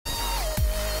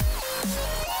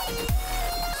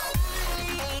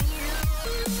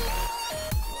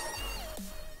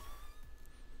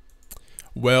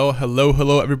Well,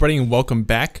 hello, everybody, and welcome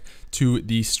back to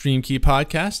the Stream Key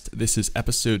podcast. This is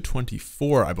episode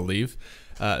 24, I believe.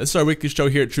 This is our weekly show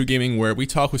here at TRUgaming where we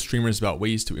talk with streamers about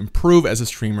ways to improve as a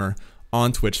streamer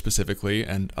on Twitch specifically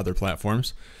and other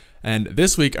platforms. And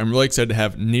this week, I'm really excited to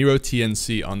have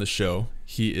NeroTNC on the show.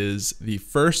 He is the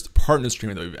first partner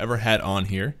streamer that we've ever had on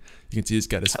here. You can see he's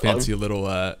got his fancy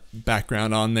little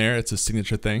background on there. It's a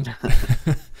signature thing.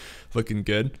 Looking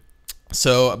good.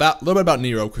 So a little bit about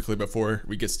Nero quickly before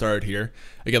we get started here.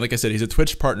 Again, like I said, he's a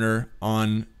Twitch partner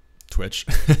on Twitch.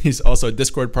 He's also a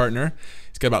Discord partner.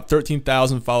 He's got about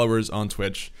 13,000 followers on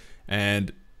Twitch.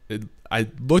 And I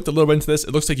looked a little bit into this.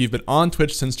 It looks like you've been on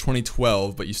Twitch since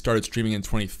 2012, but you started streaming in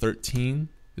 2013.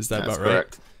 Is that about right?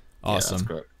 Correct. Awesome. Yeah, that's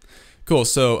correct. Cool.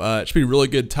 So it should be a really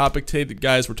good topic today.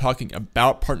 Guys, we're talking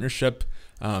about partnership,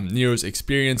 Nero's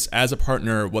experience as a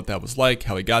partner, what that was like,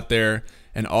 how he got there,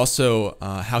 and also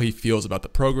how he feels about the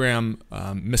program,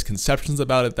 misconceptions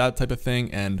about it, that type of thing,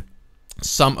 and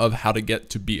some of how to get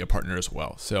to be a partner as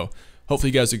well. So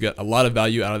hopefully you guys will get a lot of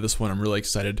value out of this one. I'm really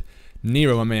excited.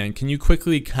 Nero, my man, can you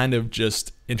quickly kind of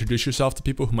just introduce yourself to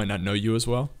people who might not know you as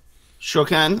well? Sure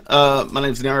can. My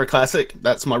name's Nero Classic.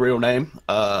 That's my real name.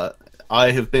 I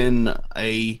have been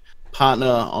a partner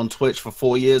on Twitch for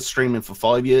 4 years, streaming for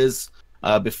 5 years.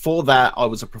 Before that, I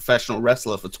was a professional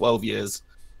wrestler for 12 years.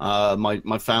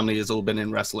 My family has all been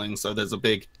in wrestling, so there's a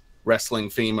big wrestling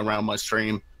theme around my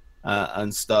stream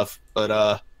and stuff.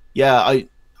 But yeah,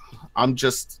 I'm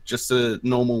just a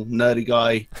normal nerdy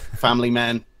guy, family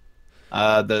man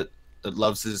that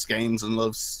loves his games and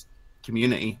loves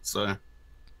community. So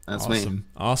that's me.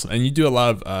 Awesome. And you do a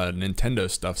lot of Nintendo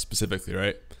stuff specifically,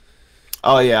 right?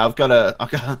 Oh yeah, I've got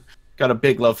a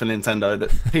big love for Nintendo.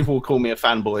 That people will call me a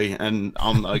fanboy, and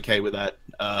I'm okay with that.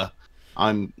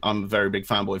 I'm a very big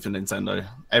fanboy for Nintendo.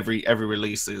 Every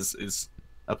release is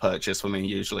a purchase for me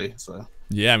usually. So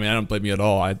yeah, I mean, I don't blame you at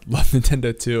all. I love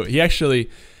Nintendo too.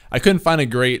 I couldn't find a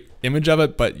great image of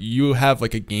it, but you have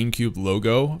like a GameCube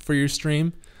logo for your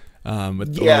stream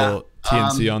with the little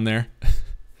TNC on there.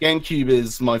 GameCube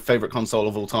is my favorite console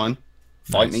of all time.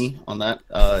 Fight me on that.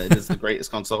 It is the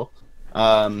greatest console.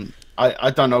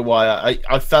 I don't know why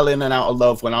I fell in and out of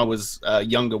love when I was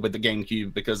younger with the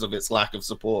GameCube because of its lack of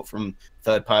support from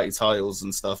third-party titles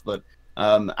and stuff. But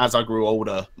as I grew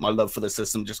older, my love for the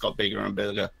system just got bigger and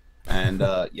bigger. And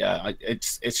yeah,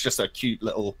 it's just a cute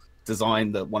little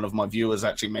design that one of my viewers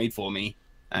actually made for me,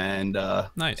 and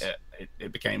nice.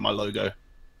 It became my logo.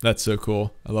 That's so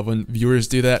cool. I love when viewers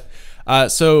do that.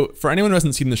 So for anyone who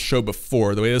hasn't seen the show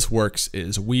before, the way this works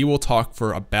is we will talk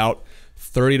for about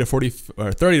 30 to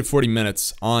 40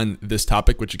 minutes on this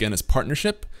topic, which again is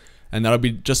partnership, and that'll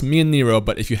be just me and Nero.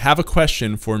 But if you have a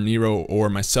question for Nero or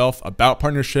myself about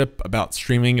partnership, about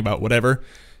streaming, about whatever,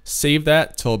 save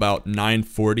that till about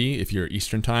 9:40 if you're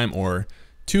Eastern time, or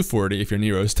 2:40 if you're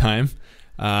Nero's time,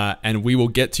 and we will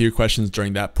get to your questions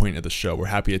during that point of the show. We're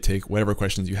happy to take whatever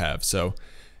questions you have. So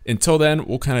until then,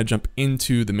 we'll kind of jump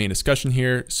into the main discussion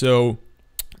here. So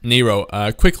Nero,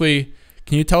 quickly,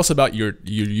 can you tell us about your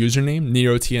username,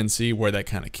 NeroTNC, where that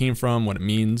kind of came from, what it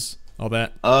means, all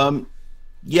that?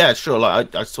 Yeah, sure.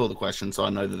 Like I saw the question, so I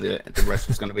know that the rest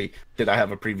was going to be, did I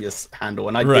have a previous handle?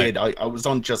 And I did. I was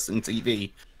on Justin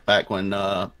TV back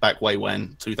way when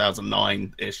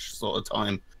 2009-ish sort of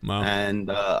time. Wow.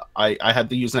 And I had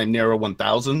the username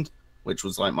Nero1000, which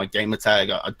was like my gamer tag.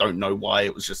 I don't know why.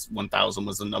 It was just 1000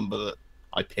 was the number that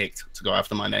I picked to go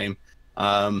after my name.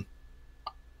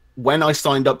 When I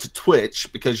signed up to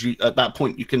Twitch, because at that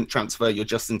point you couldn't transfer your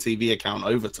Justin TV account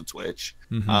over to Twitch,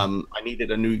 I needed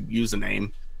a new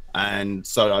username, and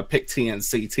so I picked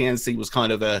TNC. TNC was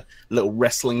kind of a little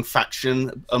wrestling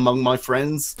faction among my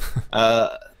friends,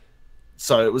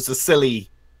 so it was a silly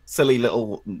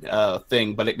little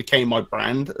thing, but it became my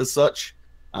brand as such.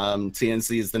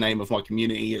 TNC is the name of my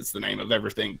community. It's the name of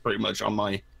everything pretty much on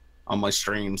my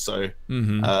stream. So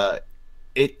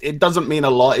it doesn't mean a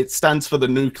lot. It stands for the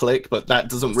new click, but that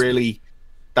doesn't really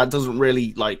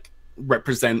like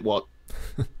represent what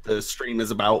the stream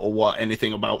is about or what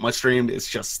anything about my stream. It's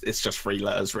just 3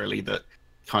 letters really that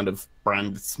kind of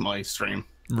brands my stream.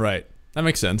 Right. That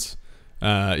makes sense.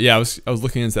 Yeah, I was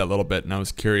looking into that a little bit, and I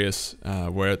was curious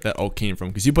where that all came from,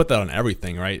 because you put that on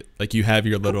everything, right? Like you have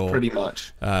your little pretty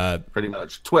much.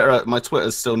 Twitter, my Twitter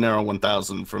is still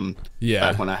Nero1000 from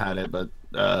back when I had it,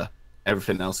 but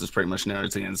everything else is pretty much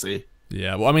NeroTNC.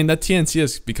 Yeah, well, I mean, that TNC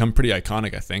has become pretty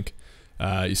iconic, I think.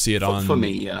 You see it for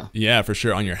me, yeah. Yeah, for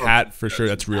sure. On your hat, for sure.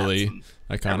 That's really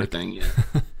iconic. Everything, yeah.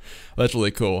 Well, that's really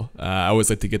cool. I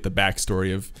always like to get the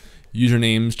backstory of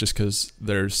usernames just because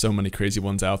there's so many crazy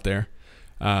ones out there.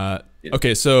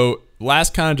 Okay, so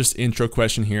last kind of just intro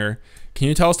question here. Can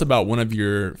you tell us about one of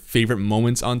your favorite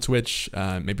moments on Twitch?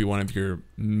 Maybe one of your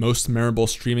most memorable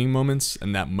streaming moments,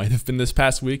 and that might have been this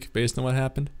past week based on what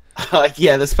happened?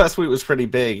 Yeah, this past week was pretty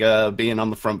big, being on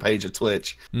the front page of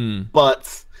Twitch.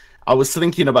 But I was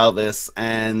thinking about this,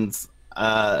 and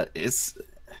it's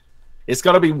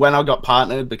got to be when I got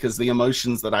partnered, because the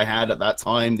emotions that I had at that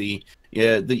time, the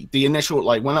initial,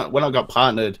 like when I got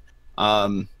partnered,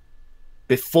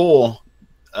 before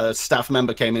a staff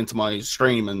member came into my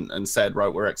stream and said,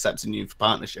 right, we're accepting you for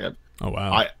partnership. Oh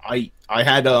wow. I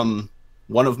had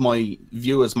one of my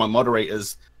viewers, my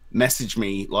moderators, message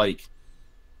me like,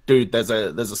 dude, there's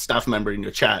a staff member in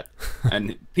your chat.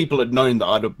 And people had known that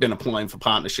I'd been applying for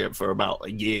partnership for about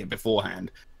a year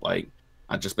beforehand. Like,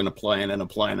 I'd just been applying and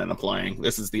applying and applying.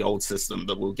 This is the old system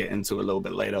that we'll get into a little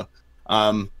bit later.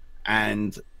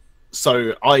 And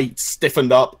so I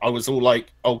stiffened up. I was all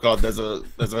like, oh god, there's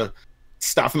a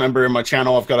staff member in my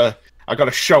channel. I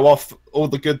gotta show off all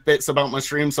the good bits about my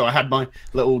stream. So I had my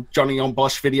little Johnny on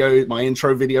Bosch video, my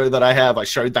intro video that I have. I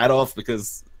showed that off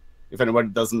because if anybody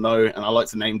doesn't know, and I like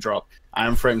to name drop, I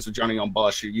am friends with Johnny on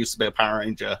Bosch, who used to be a Power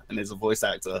Ranger and is a voice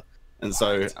actor. And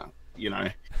so, you know,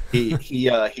 he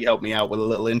helped me out with a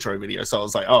little intro video. So I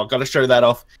was like, oh, I've got to show that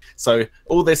off. So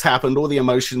all this happened, all the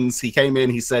emotions. He came in,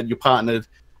 he said, you're partnered.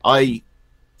 I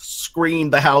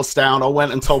screamed the house down. I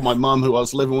went and told my mum, who I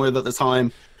was living with at the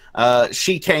time.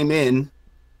 She came in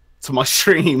to my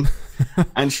stream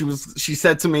and she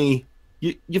said to me,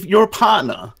 you're a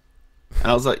partner? And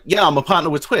I was like, yeah, I'm a partner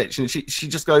with Twitch. And she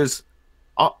just goes,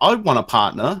 I want a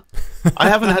partner. I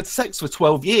haven't had sex for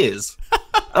 12 years.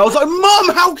 And I was like,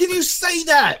 Mum, how can you say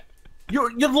that?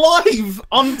 You're live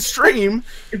on stream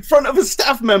in front of a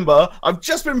staff member. I've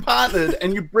just been partnered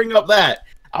and you bring up that.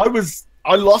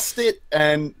 I lost it,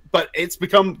 but it's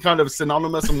become kind of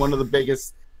synonymous, and one of the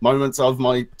biggest moments of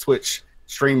my Twitch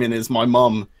streaming is my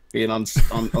mum being on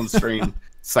stream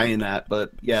saying that.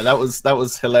 But yeah, that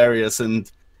was hilarious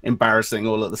and embarrassing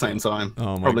all at the same time.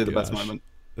 Oh my Probably gosh. the best moment.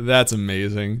 That's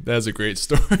amazing. That's a great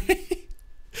story.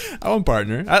 I want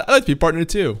partner. I'd like to be partner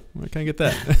too. Why can't I get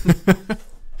that?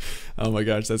 Oh my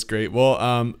gosh, that's great.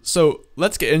 Well, so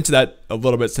let's get into that a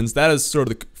little bit, since that is sort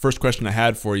of the first question I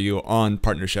had for you on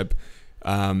partnership.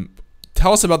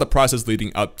 Tell us about the process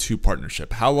leading up to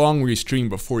partnership. How long were you streaming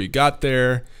before you got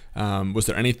there? Was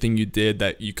there anything you did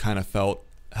that you kind of felt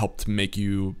helped make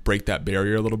you break that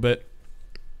barrier a little bit?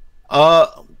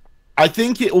 I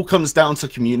think it all comes down to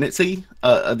community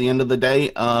at the end of the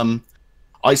day.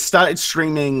 I started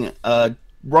streaming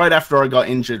right after I got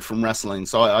injured from wrestling.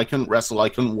 So I couldn't wrestle, I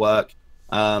couldn't work.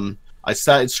 I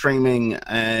started streaming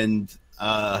and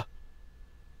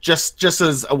just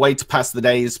as a way to pass the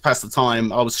days, pass the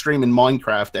time, I was streaming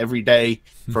Minecraft every day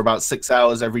for about 6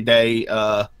 hours every day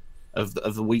of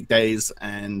the weekdays,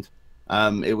 and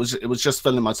it was just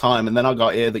filling my time. And then I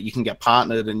got here that you can get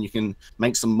partnered and you can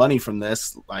make some money from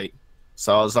this. Like,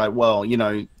 so I was like, well, you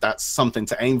know, that's something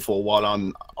to aim for while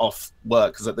I'm off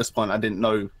work, because at this point I didn't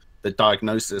know the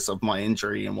diagnosis of my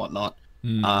injury and whatnot.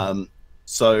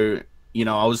 So, you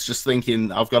know, I was just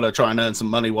thinking, I've got to try and earn some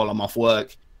money while I'm off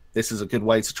work. This is a good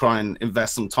way to try and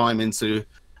invest some time into.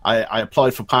 I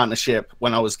applied for partnership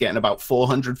when I was getting about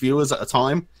 400 viewers at a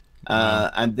time,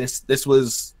 and this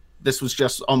was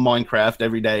just on Minecraft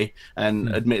every day.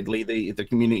 And admittedly, the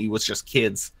community was just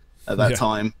kids at that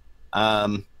time,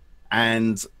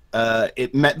 and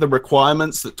it met the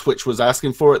requirements that Twitch was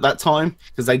asking for at that time,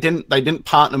 because they didn't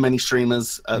partner many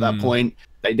streamers at that point.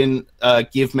 They didn't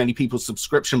give many people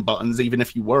subscription buttons, even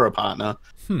if you were a partner.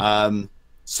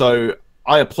 So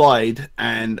I applied,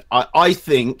 and I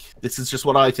think, this is just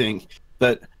what I think,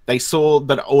 that they saw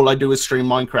that all I do is stream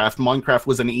Minecraft. Minecraft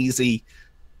was an easy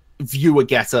viewer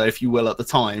getter, if you will, at the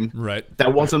time. Right.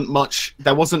 There wasn't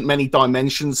many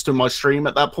dimensions to my stream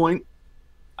at that point.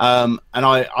 And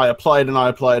I applied and I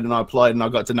applied and I applied, and I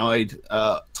got denied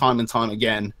time and time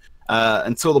again,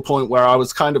 until the point where I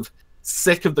was kind of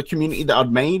sick of the community that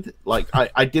I'd made. Like,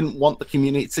 I didn't want the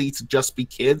community to just be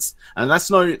kids, and that's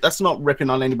not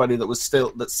ripping on anybody that's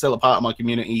still a part of my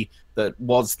community that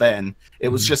was then. It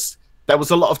was just, there was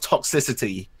a lot of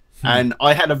toxicity, and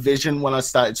I had a vision when I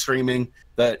started streaming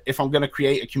that if I'm going to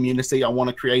create a community, I want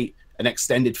to create an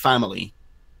extended family.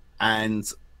 And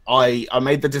I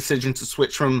made the decision to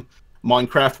switch from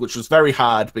Minecraft, which was very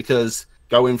hard, because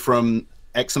going from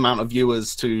X amount of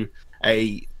viewers to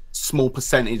a small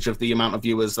percentage of the amount of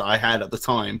viewers that I had at the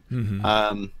time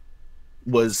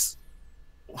wasn't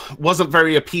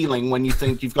very appealing when you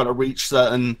think you've got to reach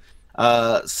certain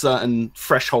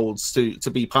thresholds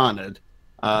to be partnered.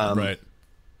 Right.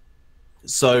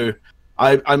 So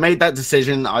I made that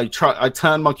decision. I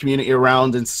turned my community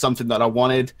around into something that I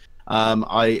wanted.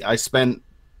 I spent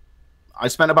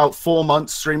about 4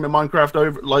 months streaming Minecraft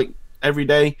over like every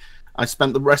day. I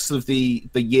spent the rest of the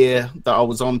year that I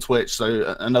was on Twitch,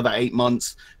 so another 8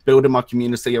 months, building my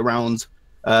community around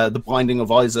the Binding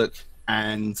of Isaac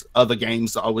and other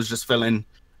games that I was just filling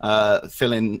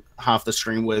half the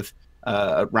stream with,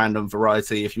 a random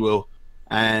variety, if you will.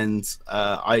 And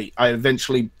I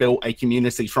eventually built a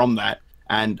community from that,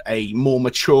 and a more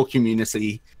mature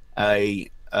community, a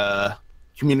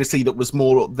community that was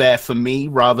more there for me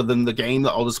rather than the game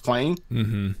that I was playing,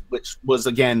 which was,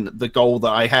 again, the goal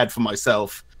that I had for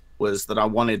myself, was that I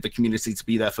wanted the community to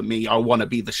be there for me. I want to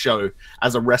be the show.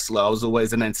 As a wrestler, I was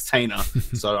always an entertainer,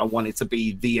 so I wanted to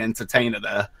be the entertainer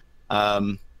there.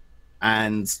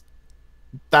 And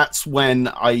that's when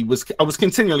I was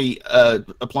continually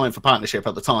applying for partnership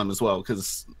at the time as well,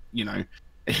 because, you know,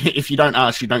 if you don't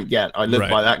ask, you don't get. I live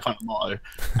by that kind of motto.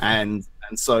 And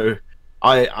so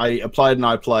I applied and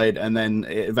I applied, and then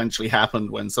it eventually happened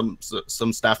when some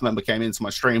staff member came into my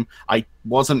stream. I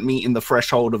wasn't meeting the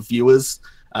threshold of viewers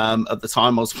at the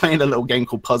time. I was playing a little game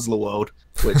called Puzzler World,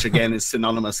 which again is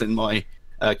synonymous in my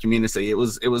community. It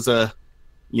was a,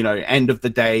 you know, end of the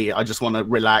day, I just want to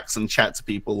relax and chat to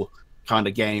people kind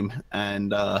of game.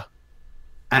 And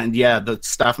yeah, the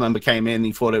staff member came in,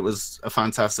 he thought it was a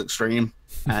fantastic stream,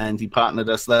 and he partnered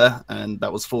us there, and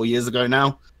that was 4 years ago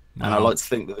now. Wow. And I like to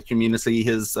think that the community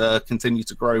has continued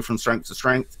to grow from strength to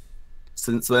strength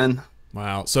since then.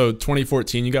 Wow. So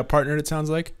 2014 you got partnered, it sounds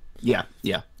like? Yeah.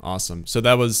 Awesome. So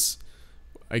that was,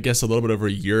 I guess, a little bit over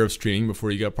a year of streaming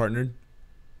before you got partnered?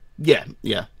 Yeah.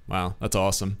 Wow, that's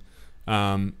awesome.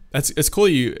 It's cool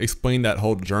you explained that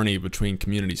whole journey between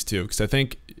communities too, because I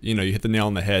think, you know, you hit the nail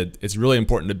on the head. It's really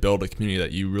important to build a community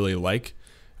that you really like,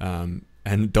 and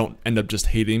don't end up just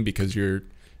hating because you're,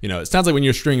 you know, it sounds like when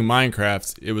you're streaming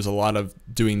Minecraft, it was a lot of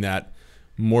doing that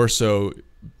more so,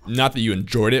 not that you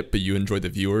enjoyed it, but you enjoyed the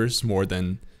viewers more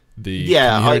than the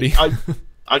community.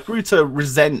 I grew to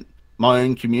resent my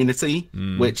own community,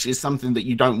 which is something that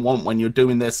you don't want when you're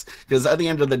doing this, because at the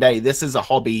end of the day, this is a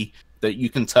hobby that you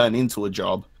can turn into a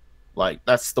job. Like,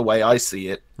 that's the way I see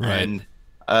it. Right. And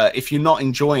if you're not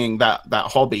enjoying that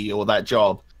hobby or that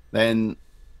job, then,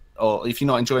 or if you're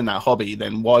not enjoying that hobby,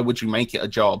 then why would you make it a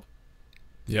job?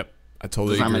 Yep, I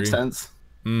totally agree. Does that make sense?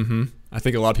 I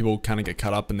think a lot of people kind of get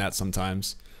caught up in that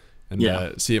sometimes,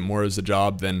 and see it more as a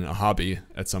job than a hobby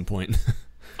at some point.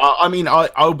 I mean,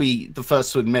 I'll be the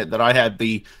first to admit that I had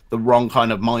the wrong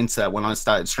kind of mindset when I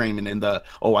started streaming, in the,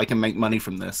 oh, I can make money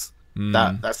from this.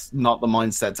 That's not the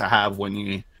mindset to have when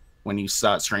you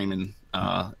start streaming.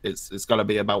 It's got to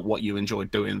be about what you enjoy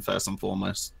doing first and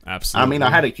foremost. Absolutely. I mean, I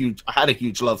had a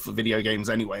huge love for video games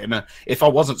anyway, and if I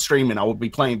wasn't streaming, I would be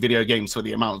playing video games for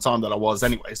the amount of time that I was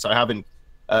anyway. So having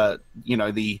you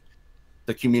know, the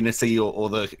community or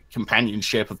the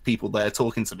companionship of people there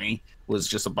talking to me was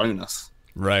just a bonus.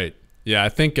 Right. Yeah, I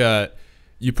think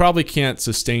you probably can't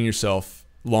sustain yourself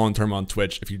long term on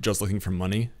Twitch if you're just looking for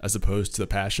money as opposed to the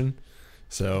passion.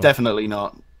 So definitely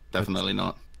not.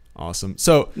 Awesome.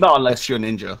 So not unless you're a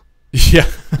ninja. Yeah.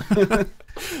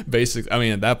 Basically, I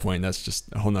mean, at that point, that's just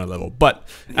a whole nother level. But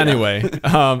anyway,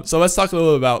 so let's talk a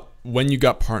little about when you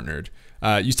got partnered.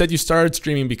 You said you started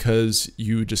streaming because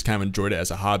you just kind of enjoyed it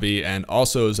as a hobby, and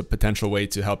also as a potential way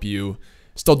to help you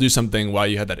still do something while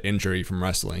you had that injury from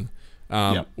wrestling.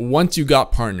 Once you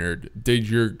got partnered, did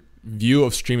your view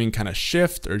of streaming kind of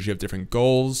shift, or did you have different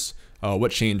goals?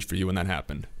 What changed for you when that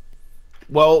happened?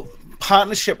 Well,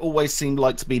 partnership always seemed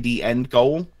like to be the end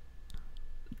goal.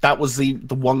 That was the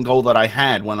one goal that I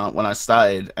had when I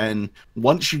started. And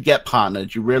once you get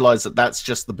partnered, you realize that that's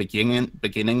just the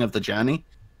beginning of the journey.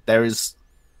 There is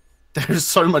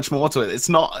so much more to it. It's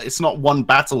not one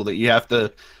battle that you have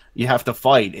to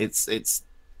fight. It's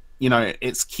you know,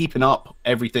 it's keeping up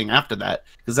everything after that,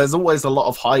 because there's always a lot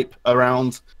of hype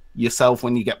around yourself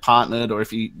when you get partnered, or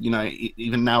if you know,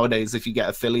 even nowadays, if you get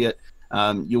affiliate,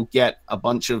 you'll get a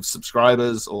bunch of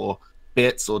subscribers or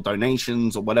bits or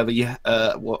donations or whatever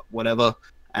whatever,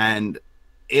 and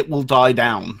it will die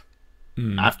down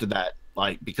after that.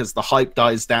 Like, because the hype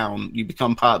dies down, you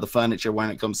become part of the furniture when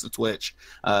it comes to Twitch.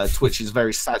 Twitch is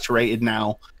very saturated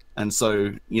now, and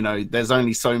so, you know, there's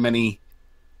only so many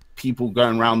people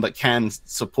going around that can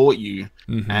support you,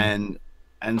 and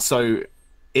so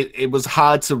it was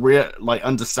hard to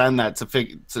understand that,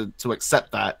 to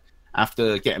accept that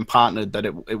after getting partnered, that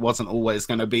it wasn't always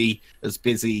going to be as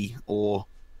busy or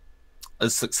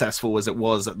as successful as it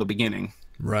was at the beginning.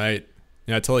 Right.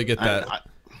 Yeah, I totally get that.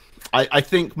 I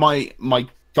think my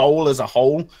goal as a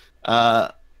whole,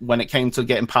 when it came to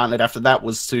getting partnered after that,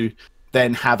 was to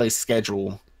then have a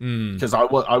schedule, because I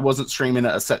wasn't streaming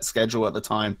at a set schedule at the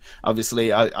time.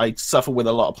 Obviously, I suffer with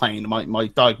a lot of pain. My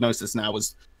diagnosis now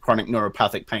is chronic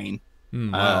neuropathic pain.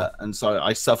 Wow. And so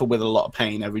I suffer with a lot of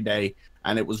pain every day,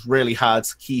 and it was really hard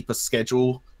to keep a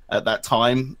schedule at that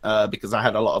time because I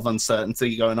had a lot of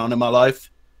uncertainty going on in my life.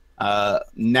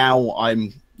 Now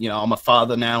I'm a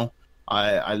father now.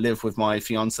 I live with my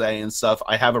fiance and stuff.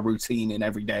 I have a routine in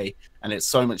every day, and it's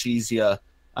so much easier.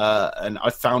 And I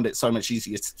found it so much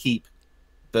easier to keep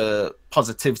the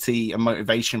positivity and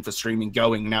motivation for streaming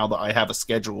going now that I have a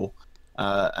schedule,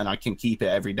 and I can keep it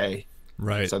every day.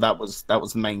 Right. So that was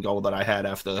the main goal that I had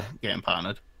after getting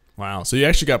partnered. Wow. So you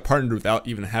actually got partnered without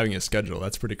even having a schedule.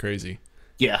 That's pretty crazy.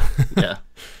 Yeah. Yeah.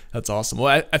 That's awesome.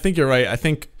 Well, I think you're right. I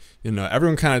think,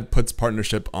 everyone kind of puts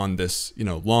partnership on this,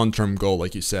 long-term goal,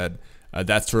 like you said.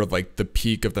 That's sort of like the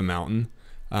peak of the mountain.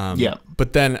 Yeah.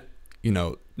 But then,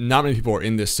 not many people are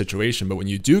in this situation, but when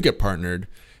you do get partnered,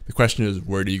 the question is,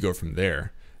 where do you go from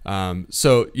there?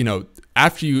 So,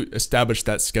 after you establish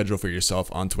that schedule for yourself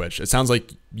on Twitch, it sounds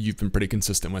like you've been pretty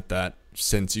consistent with that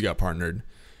since you got partnered.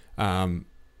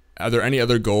 Are there any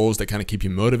other goals that kind of keep you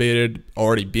motivated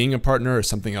already being a partner, or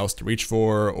something else to reach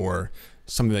for, or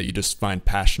something that you just find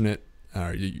passionate,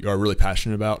 or you are really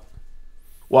passionate about?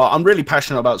 Well, I'm really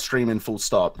passionate about streaming, full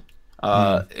stop.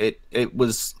 It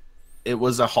was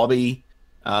a hobby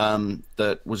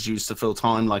that was used to fill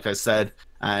time, like I said,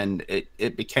 and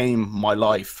it became my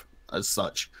life as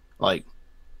such. Like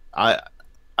I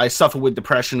suffer with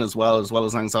depression as well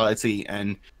as anxiety,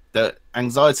 and the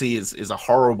anxiety is a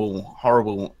horrible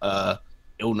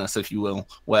illness, if you will,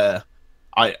 where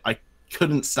I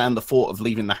couldn't stand the thought of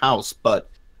leaving the house, but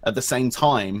at the same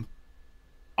time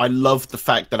I loved the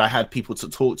fact that I had people to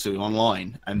talk to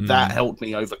online, and that helped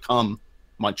me overcome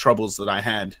my troubles that I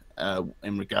had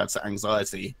in regards to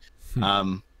anxiety.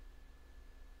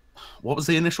 What was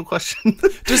the initial question?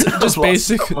 just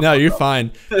basic. No, you're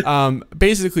fine.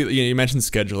 Basically, you mentioned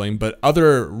scheduling, but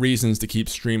other reasons to keep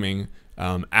streaming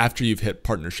after you've hit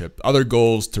partnership, other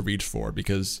goals to reach for,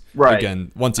 because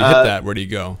again, once you hit that, where do you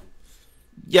go?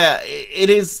 Yeah, it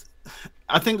is.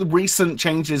 I think the recent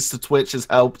changes to Twitch has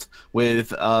helped with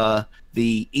the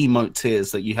emote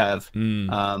tiers that you have.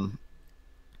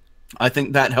 I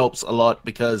think that helps a lot,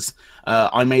 because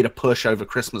I made a push over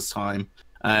Christmas time,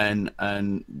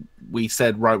 and we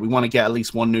said, right, we want to get at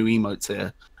least one new emote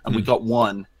tier, and we got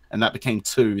one, and that became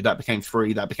 2, that became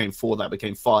 3, that became 4, that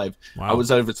became 5. Wow. I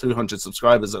was over 200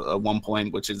 subscribers at one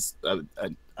point, which is a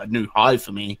new high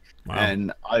for me. Wow.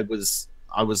 And I was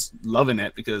loving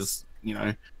it, because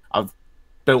I've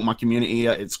built my community,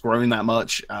 it's grown that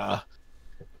much.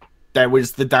 There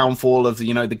was the downfall of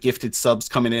the gifted subs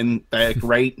coming in. They're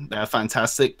great, they're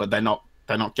fantastic, but they're not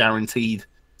guaranteed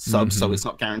subs, so it's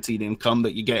not guaranteed income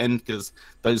that you're getting, because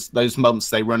those months,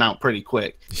 they run out pretty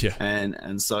quick. Yeah.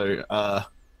 And so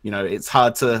it's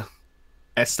hard to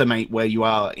estimate where you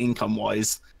are income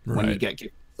wise when you get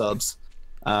gifted subs.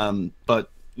 But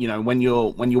when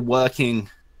you're working,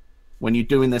 when you're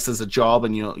doing this as a job,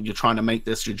 and you're trying to make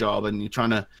this your job, and you're trying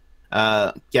to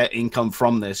get income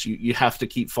from this, you have to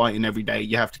keep fighting every day.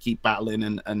 You have to keep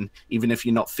battling, and even if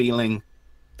you're not feeling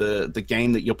the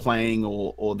game that you're playing,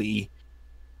 or the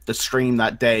stream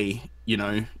that day,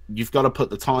 you've got to put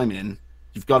the time in.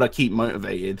 You've got to keep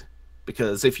motivated,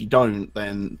 because if you don't,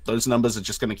 then those numbers are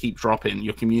just going to keep dropping.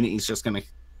 Your community is just going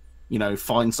to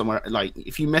find somewhere. Like,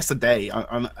 if you miss a day,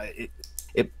 I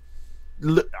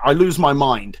lose my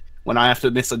mind when I have to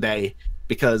miss a day,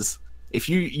 because if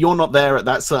you're not there at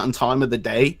that certain time of the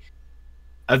day,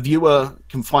 a viewer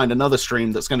can find another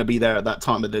stream that's going to be there at that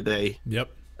time of the day.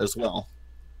 Yep. As well.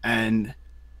 And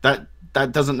that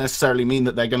doesn't necessarily mean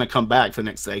that they're going to come back the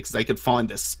next day, because they could find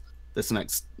this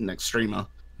next streamer.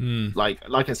 Like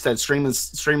I said, streaming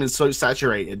is so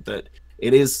saturated that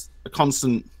it is a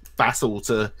constant battle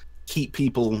to keep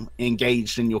people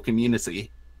engaged in your community.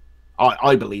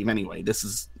 I believe, anyway. This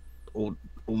is all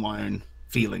my own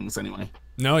feelings, anyway.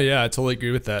 No, yeah, I totally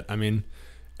agree with that. I mean,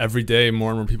 every day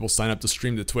more and more people sign up to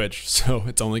stream to Twitch, so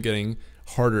it's only getting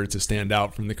harder to stand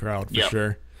out from the crowd, for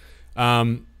sure.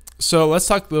 So let's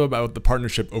talk a little about the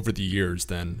partnership over the years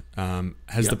then.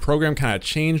 Has the program kind of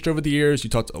changed over the years? You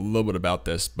talked a little bit about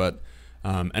this, but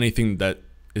anything that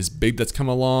is big that's come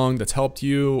along that's helped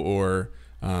you, or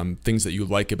things that you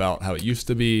like about how it used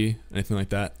to be, anything like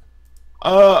that?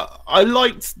 I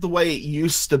liked the way it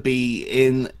used to be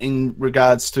in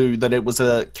regards to that it was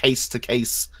a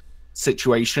case-to-case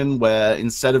situation, where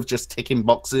instead of just ticking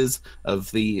boxes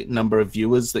of the number of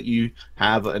viewers that you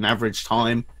have at an average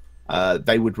time,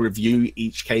 they would review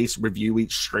each case, review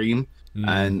each stream,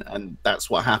 And that's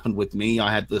what happened with me.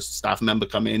 I had this staff member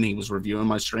come in. He was reviewing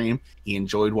my stream. He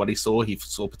enjoyed what he saw. He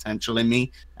saw potential in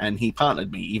me, and he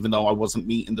partnered me, even though I wasn't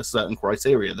meeting the certain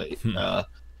criteria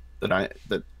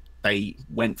that they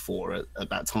went for at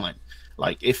that time.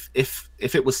 Like if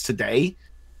it was today,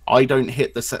 I don't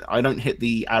hit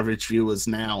the average viewers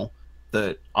now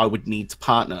that I would need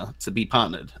to be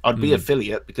partnered. I'd be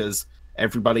affiliate because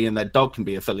everybody and their dog can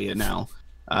be affiliate now.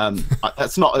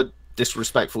 That's not a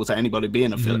disrespectful to anybody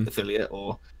being affiliate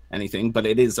or anything, but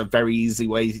it is a very easy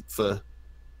way for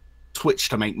Twitch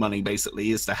to make money.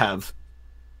 Basically, is to have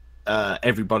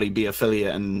everybody be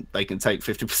affiliate, and they can take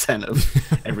 50% of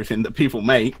everything that people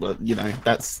make. But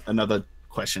that's another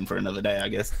question for another day, I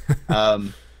guess.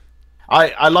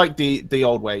 I like the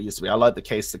old way it used to be. I like the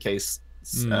case to case.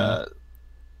 I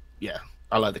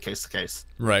like the case to case.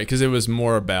 Right, because it was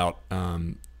more about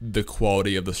the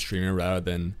quality of the streamer rather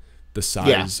than the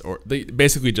size, or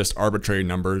basically just arbitrary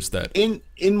numbers. That in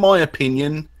my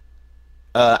opinion,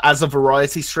 as a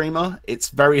variety streamer, it's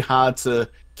very hard to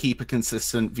keep a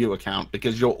consistent viewer count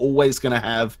because you're always going to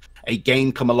have a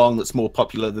game come along that's more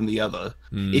popular than the other.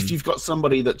 If you've got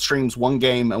somebody that streams one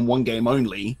game and one game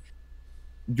only,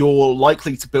 you're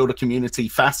likely to build a community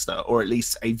faster, or at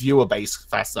least a viewer base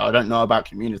faster. I don't know about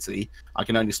community. I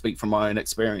can only speak from my own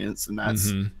experience, and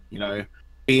that's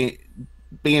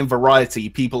being variety,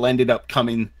 people ended up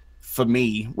coming for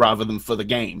me rather than for the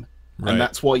game. Right. And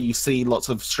that's why you see lots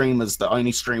of streamers that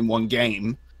only stream one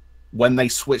game. When they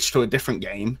switch to a different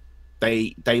game,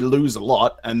 they lose a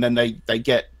lot, and then they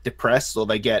get depressed, or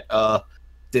they get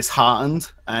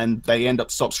disheartened, and they end up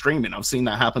stop streaming. I've seen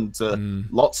that happen to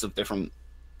lots of different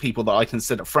people that I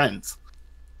consider friends.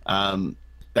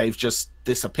 They've just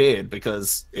disappeared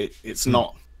because it's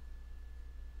not.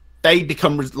 They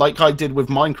become, like I did with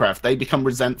Minecraft, they become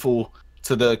resentful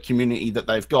to the community that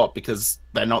they've got because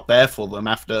they're not there for them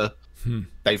after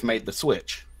they've made the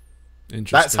switch.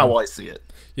 That's how I see it.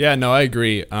 Yeah, no, I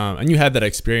agree. And you had that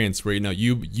experience where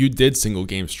you did single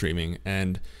game streaming,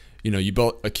 and you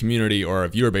built a community, or a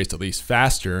viewer base at least,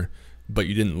 faster, but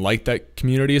you didn't like that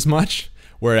community as much.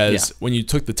 Whereas when you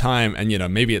took the time,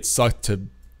 and maybe it sucked to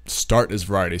start as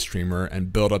variety streamer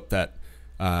and build up that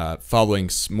following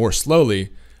more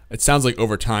slowly, it sounds like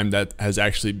over time that has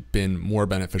actually been more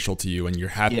beneficial to you, and you're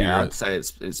happier. Yeah, I'd say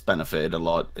it's benefited a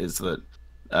lot. Is that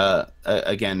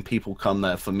again, people come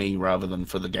there for me rather than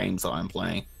for the games that I'm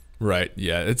playing. Right.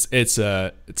 Yeah. It's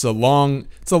a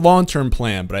long-term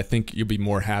plan, but I think you'll be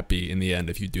more happy in the end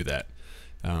if you do that.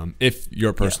 If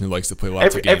you're a person who likes to play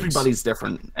lots of games.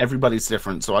 Everybody's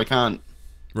different. So I can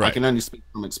only speak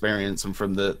from experience and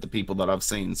from the people that I've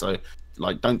seen. So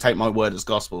don't take my word as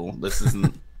gospel. This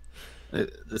isn't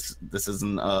this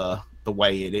isn't the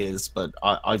way it is. But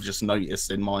I've just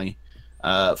noticed in my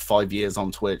 5 years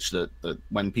on Twitch that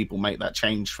when people make that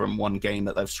change from one game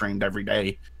that they've streamed every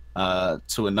day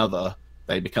to another,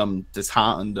 they become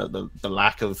disheartened at the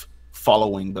lack of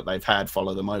following that they've had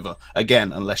follow them over.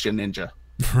 Again, unless you're Ninja.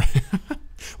 Right.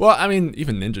 Well, I mean,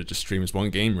 even Ninja just streams one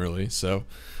game, really, so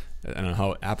I don't know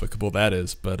how applicable that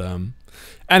is, but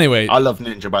anyway. I love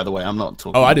Ninja, by the way. I'm not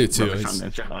talking. Oh, I do too.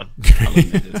 Ninja. I love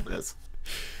Ninja.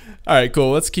 All right,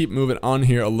 cool. Let's keep moving on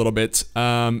here a little bit.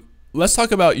 Let's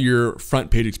talk about your front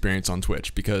page experience on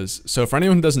Twitch, because for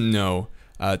anyone who doesn't know,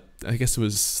 I guess it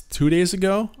was 2 days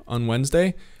ago on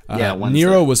Wednesday. Wednesday.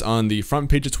 Nero was on the front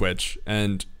page of Twitch,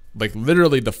 and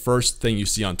literally the first thing you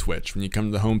see on Twitch when you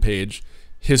come to the homepage,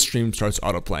 his stream starts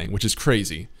autoplaying, which is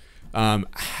crazy.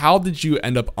 How did you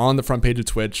end up on the front page of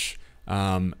Twitch,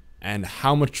 and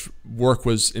how much work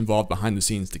was involved behind the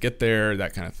scenes to get there,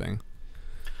 that kind of thing?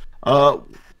 Well,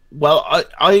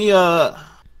 I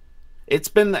it's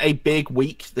been a big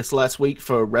week this last week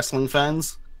for wrestling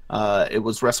fans. It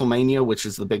was WrestleMania, which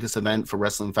is the biggest event for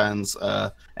wrestling fans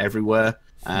everywhere,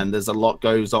 and there's a lot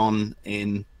goes on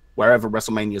in wherever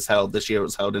WrestleMania is held. This year it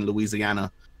was held in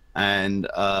Louisiana, and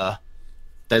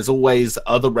there's always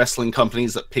other wrestling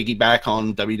companies that piggyback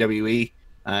on WWE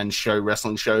and show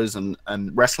wrestling shows, and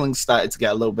wrestling started to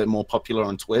get a little bit more popular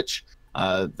on Twitch.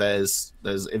 There's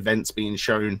events being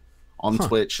shown on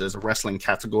Twitch. There's a wrestling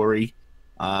category.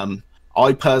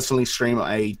 I personally stream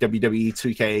a WWE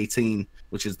 2K18,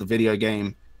 which is the video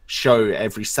game show,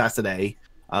 every Saturday,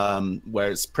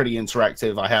 where it's pretty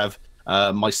interactive. I have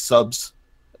my subs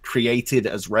created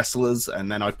as wrestlers,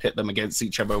 and then I pit them against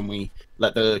each other, and we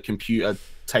let the computer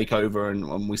take over,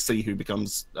 and we see who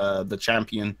becomes the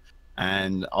champion.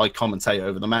 And I commentate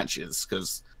over the matches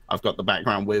because I've got the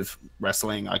background with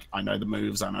wrestling. I know the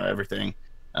moves. I know everything.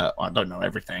 I don't know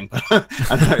everything, but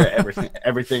I know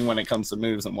everything when it comes to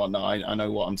moves and whatnot. I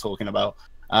know what I'm talking about.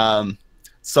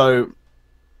 So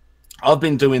I've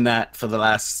been doing that for the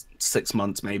last 6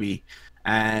 months, maybe.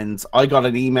 And I got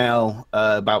an email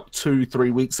about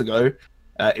 2-3 weeks ago.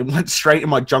 It went straight in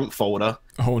my junk folder.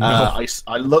 Oh no!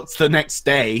 I looked the next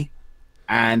day,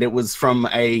 and it was from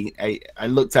I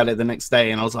looked at it the next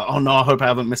day, and I was like, oh no, I hope I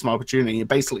haven't missed my opportunity. It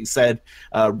basically said,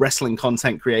 wrestling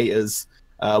content creators,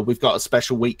 we've got a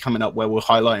special week coming up where we're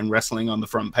highlighting wrestling on the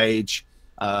front page.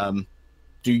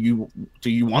 Do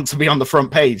you want to be on the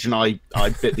front page? And I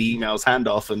bit the email's hand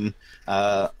off, and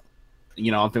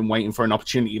you know, I've been waiting for an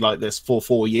opportunity like this for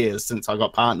 4 years since I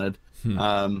got partnered.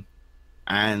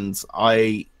 And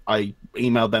I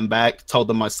emailed them back, told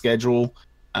them my schedule,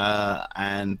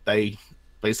 and they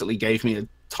basically gave me a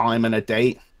time and a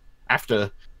date after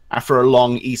a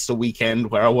long Easter weekend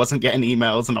where I wasn't getting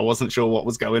emails and I wasn't sure what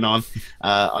was going on.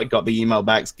 I got the email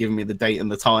back giving me the date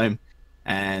and the time,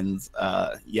 and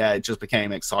yeah, it just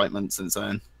became excitement since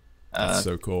then. That's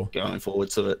so cool. Going forward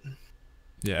to it.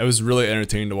 Yeah, it was really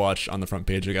entertaining to watch on the front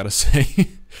page, I gotta say.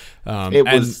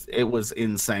 It was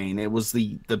insane. It was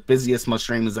the busiest my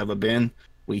stream has ever been.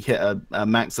 We hit a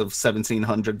max of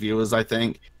 1,700 viewers, I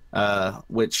think,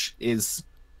 which is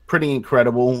pretty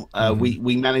incredible.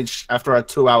 We managed, after our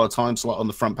 2-hour time slot on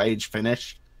the front page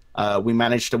finished, we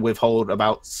managed to withhold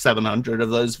about 700 of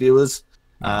those viewers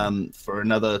for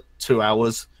another 2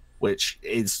 hours, which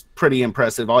is pretty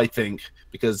impressive, I think,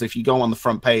 because if you go on the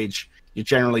front page, you're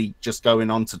generally just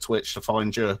going on to Twitch to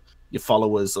find your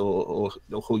followers or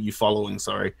who you're following.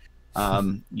 Sorry,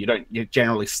 you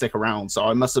generally stick around. So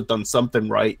I must have done something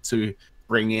right to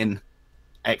bring in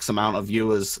X amount of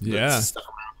viewers that stuck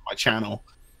around my channel.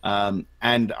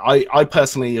 And I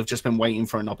personally have just been waiting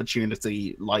for an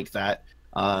opportunity like that.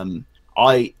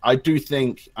 I do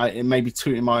think, it may be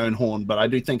tooting my own horn, but I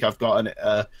do think I've got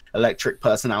an electric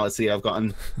personality. I've got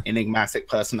an enigmatic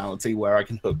personality where I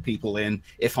can hook people in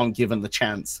if I'm given the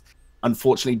chance.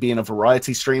 Unfortunately, being a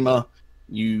variety streamer,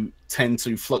 you tend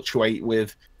to fluctuate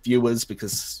with viewers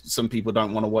because some people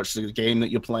don't want to watch the game that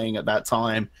you're playing at that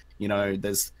time. You know,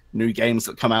 there's new games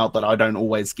that come out that I don't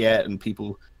always get, and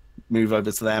people move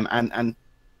over to them. And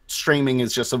streaming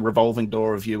is just a revolving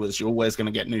door of viewers. You're always going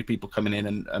to get new people coming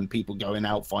in and people going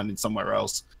out, finding somewhere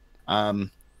else.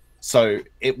 So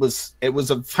it was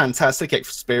a fantastic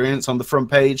experience on the front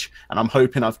page, and I'm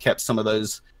hoping I've kept some of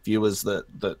those viewers that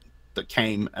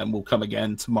came and will come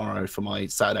again tomorrow for my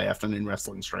Saturday afternoon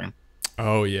wrestling stream.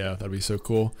 Oh yeah, that'd be so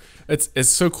cool. It's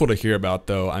so cool to hear about,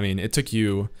 though. I mean, it took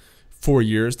you 4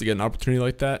 years to get an opportunity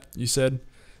like that, you said.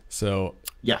 So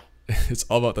yeah. It's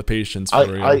all about the patience.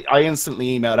 I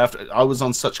instantly emailed after. I was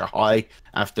on such a high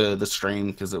after the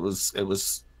stream because it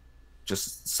was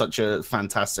just such a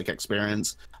fantastic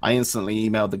experience. I instantly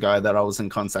emailed the guy that I was in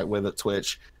contact with at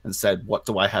Twitch and said, what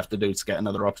do I have to do to get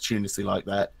another opportunity like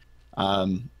that?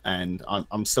 And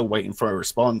I'm still waiting for a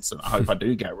response, and I hope I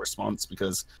do get a response,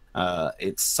 because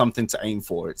it's something to aim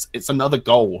for. It's another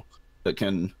goal that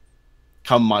can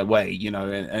come my way, you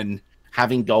know, and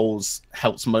having goals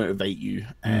helps motivate you,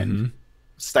 and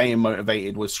staying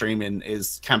motivated with streaming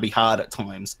can be hard at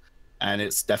times, and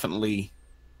it's definitely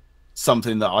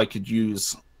something that I could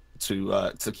use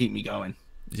to keep me going.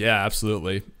 Yeah,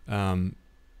 absolutely. And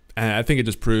I think it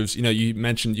just proves, you know, you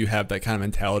mentioned you have that kind of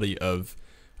mentality of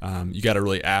you got to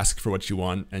really ask for what you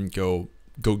want and go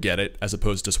get it, as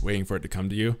opposed to just waiting for it to come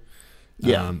to you.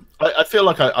 Yeah, I feel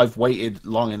like I've waited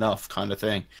long enough, kind of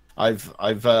thing.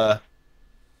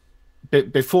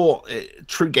 Before,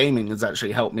 TRUgaming has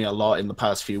actually helped me a lot in the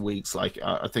past few weeks. Like,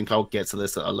 I think I'll get to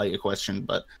this at a later question,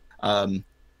 but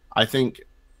I think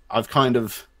I've kind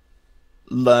of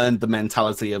learned the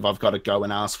mentality of I've got to go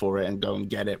and ask for it and go and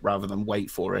get it rather than wait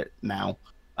for it now.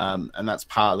 And that's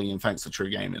partly in thanks to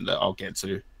TRUgaming that I'll get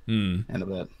to in a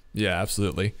bit. Yeah,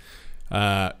 absolutely.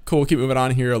 Cool. We'll keep moving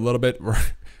on here a little bit.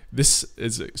 This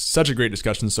is such a great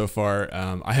discussion so far.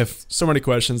 I have so many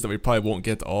questions that we probably won't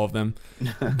get to all of them.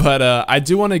 But I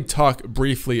do want to talk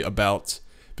briefly about,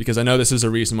 because I know this is a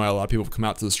reason why a lot of people have come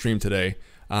out to the stream today,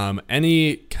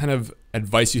 any kind of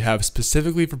advice you have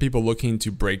specifically for people looking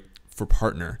to break for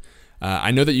partner.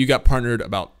 I know that you got partnered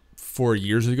about 4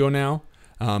 years ago now,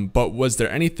 but was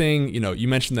there anything, you know, you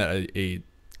mentioned that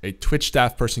a Twitch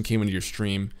staff person came into your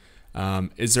stream.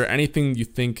 Is there anything you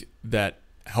think that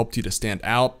helped you to stand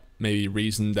out? Maybe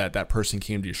reason that person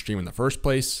came to your stream in the first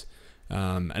place?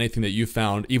 Anything that you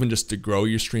found, even just to grow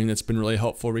your stream, that's been really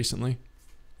helpful recently?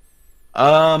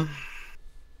 A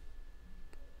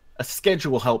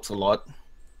schedule helps a lot.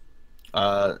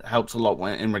 Helps a lot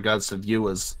in regards to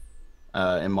viewers,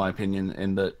 in my opinion,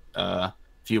 in that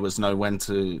viewers know when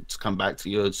to come back to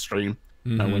your stream,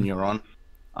 know when you're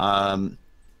on.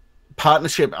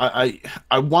 partnership, I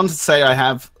want to say I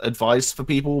have advice for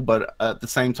people, but at the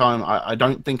same time, I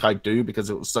don't think I do,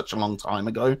 because it was such a long time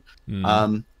ago.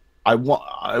 I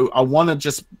want to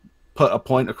just put a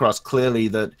point across clearly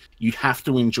that you have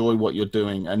to enjoy what you're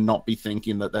doing and not be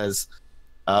thinking that there's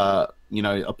you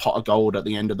know, a pot of gold at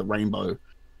the end of the rainbow.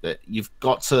 That you've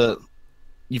got to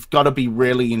be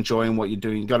really enjoying what you're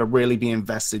doing. You got to really be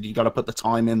invested. You got to put the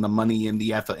time in, the money in,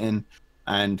 the effort in.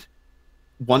 And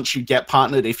once you get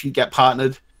partnered, if you get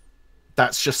partnered,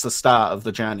 that's just the start of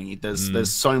the journey.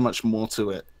 There's so much more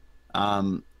to it.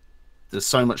 There's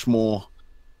so much more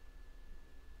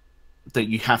that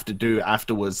you have to do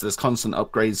afterwards. There's constant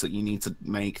upgrades that you need to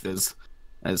make. There's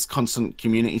constant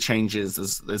community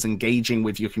changes. There's engaging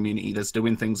with your community. There's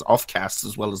doing things off cast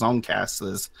as well as on cast.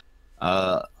 There's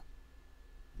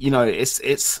you know, it's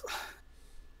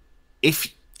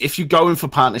if you're going for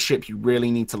partnership, you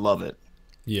really need to love it.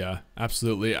 Yeah,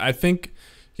 absolutely. I think,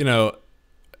 you know,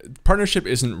 partnership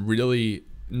isn't really,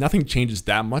 nothing changes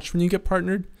that much when you get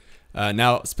partnered.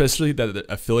 Now, especially that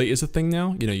the affiliate is a thing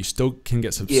now, you know, you still can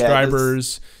get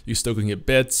subscribers, you still can get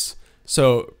bits.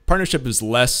 So partnership is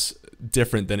less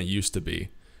different than it used to be.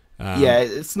 Yeah,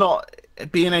 it's not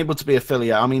being able to be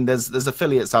affiliate. I mean, there's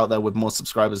affiliates out there with more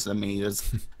subscribers than me. There's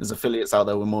affiliates out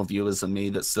there with more viewers than me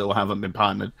that still haven't been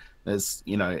partnered. There's,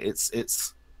 you know,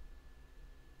 it's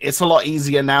a lot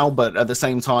easier now, but at the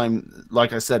same time,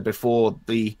 like I said before,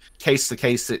 the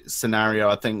case-to-case scenario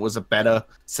I think was a better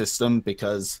system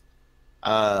because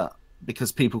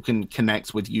people can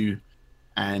connect with you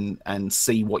and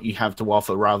see what you have to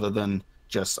offer rather than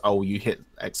just, oh, you hit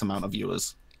X amount of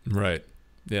viewers. Right.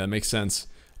 Yeah, that makes sense.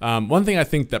 One thing I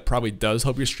think that probably does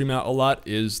help your stream out a lot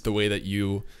is the way that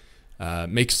you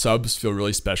make subs feel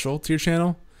really special to your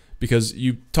channel, because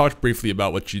you talked briefly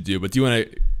about what you do, but do you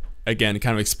want to, again,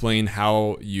 kind of explain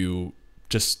how you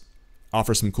just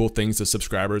offer some cool things to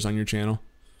subscribers on your channel?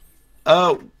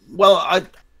 Well,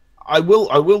 I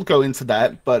will go into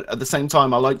that, but at the same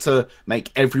time, I like to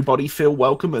make everybody feel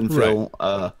welcome and feel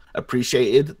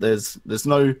appreciated. There's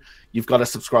no, you've got to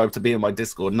subscribe to be in my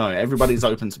Discord. No, everybody's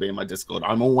open to be in my Discord.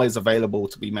 I'm always available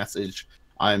to be messaged.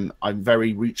 I'm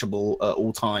very reachable at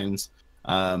all times.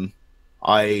 I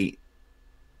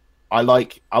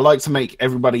like to make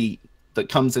everybody that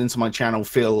comes into my channel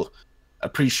feel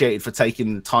appreciated for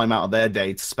taking time out of their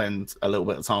day to spend a little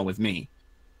bit of time with me.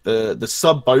 The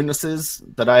sub bonuses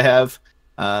that I have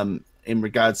in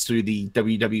regards to the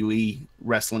WWE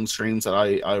wrestling streams that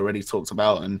I already talked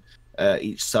about, and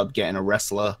each sub getting a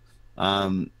wrestler,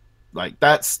 like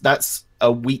that's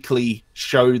a weekly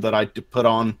show that I put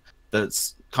on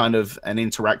that's kind of an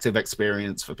interactive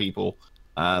experience for people,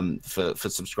 for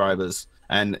subscribers.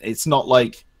 And it's not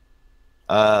like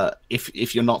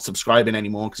if you're not subscribing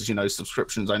anymore, because, you know,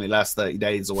 subscriptions only last 30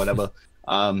 days or whatever.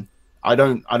 I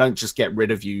don't just get rid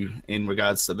of you in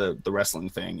regards to the wrestling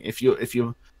thing. If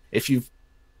you've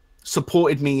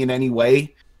supported me in any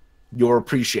way, you're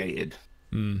appreciated.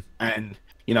 And,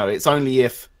 you know, it's only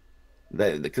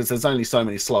because there's only so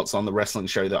many slots on the wrestling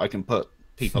show that I can put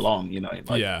people on, you know.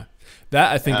 Like, yeah,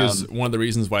 that I think is one of the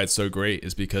reasons why it's so great,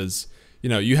 is because, you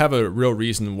know, you have a real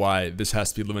reason why this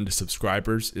has to be limited to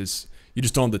subscribers. Is you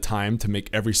just don't have the time to make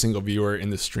every single viewer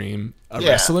in the stream a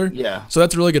wrestler. Yeah. So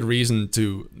that's a really good reason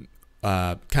to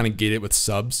kind of gate it with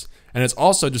subs. And it's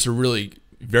also just a really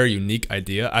very unique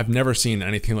idea. I've never seen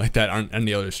anything like that on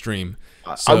any other stream.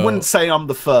 So, I wouldn't say I'm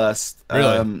the first.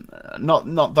 Really?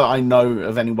 Not that I know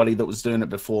of anybody that was doing it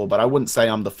before, but I wouldn't say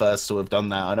I'm the first to have done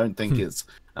that. I don't think it's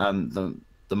the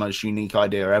most unique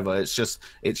idea ever. It's just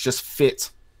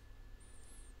fit.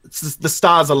 It's just, the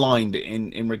stars aligned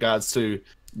in regards to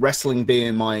wrestling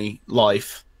being my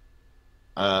life,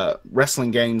 wrestling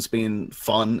games being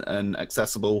fun and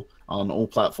accessible on all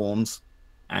platforms,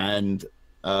 and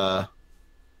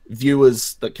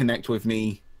viewers that connect with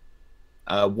me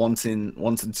wanting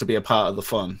to be a part of the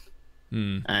fun.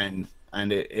 And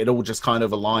it all just kind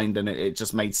of aligned, and it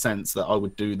just made sense that I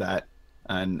would do that.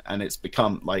 And it's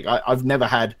become like I've never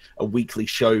had a weekly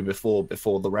show before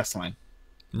the wrestling.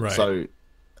 Right. So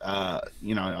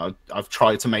you know, I've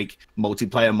tried to make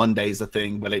multiplayer Mondays a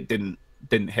thing, but it didn't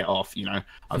hit off. You know,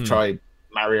 I've tried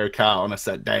Mario Kart on a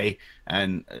set day,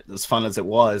 and as fun as it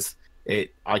was,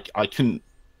 I couldn't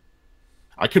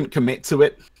commit to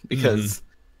it because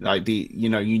like you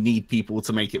know, you need people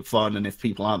to make it fun, and if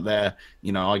people aren't there,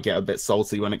 you know, I get a bit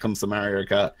salty when it comes to Mario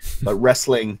Kart. But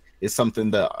wrestling is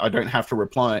something that I don't have to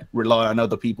rely on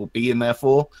other people being there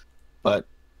for. But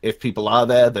if people are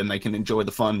there, then they can enjoy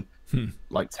the fun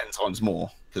like 10 times more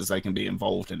because they can be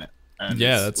involved in it. And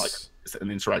yeah, it's an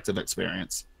interactive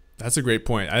experience. That's a great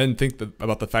point. I didn't think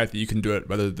about the fact that you can do it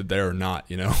whether they're there or not,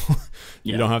 you know.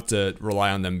 You don't have to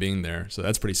rely on them being there. So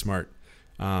that's pretty smart.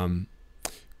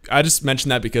 I just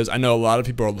mentioned that because I know a lot of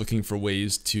people are looking for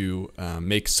ways to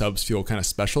make subs feel kind of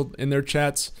special in their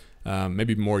chats,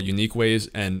 maybe more unique ways.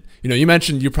 And, you know, you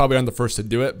mentioned you probably aren't the first to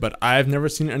do it, but I've never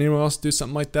seen anyone else do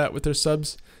something like that with their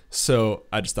subs. So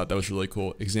I just thought that was a really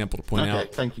cool example to point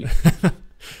out. Thank you.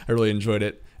 I really enjoyed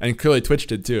it. And clearly Twitch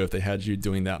did too, if they had you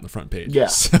doing that on the front page. Yeah.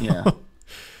 So. Yeah. All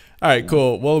right,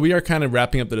 cool. Well, we are kind of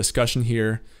wrapping up the discussion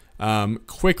here.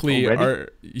 Quickly,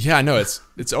 I know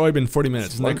it's already been 40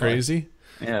 minutes. Isn't that crazy?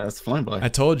 Yeah, it's flying by. I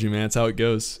told you, man. That's how it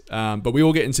goes. But we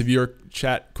will get into viewer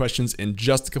chat questions in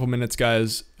just a couple minutes,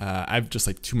 guys. I have just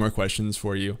like 2 more questions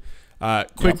for you.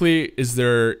 Quickly,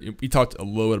 we talked a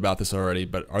little bit about this already,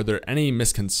 but are there any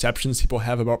misconceptions people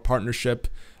have about partnership?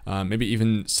 Maybe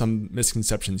even some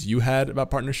misconceptions you had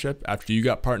about partnership after you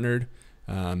got partnered?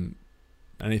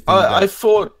 Anything? I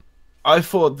thought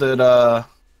that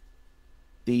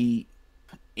the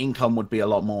income would be a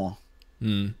lot more.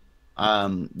 You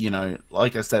know,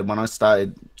 like I said, when I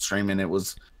started streaming, it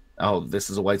was, this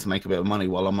is a way to make a bit of money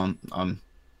while I'm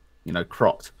you know,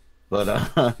 cropped.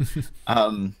 But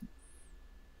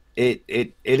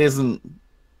it isn't,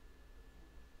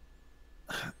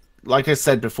 like I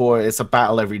said before, it's a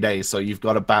battle every day. So you've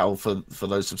got to battle for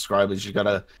those subscribers. You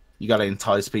gotta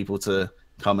entice people to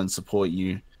come and support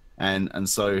you, and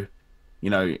so, you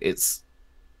know, it's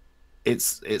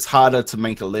harder to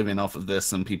make a living off of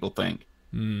this than people think.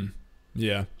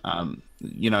 Yeah.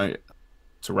 You know,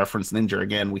 to reference Ninja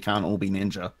again, we can't all be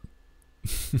Ninja.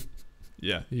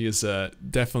 Yeah, he is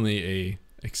definitely a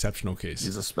exceptional case.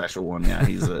 He's a special one. Yeah,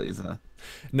 he's a.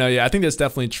 No, yeah, I think that's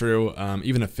definitely true.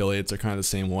 Even affiliates are kind of the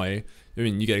same way. I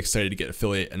mean, you get excited to get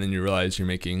affiliate, and then you realize you're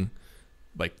making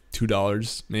like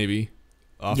 $2 maybe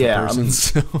off a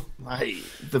person. I mean,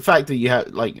 the fact that you have,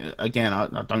 like, again,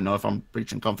 I don't know if I'm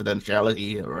breaching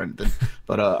confidentiality or anything,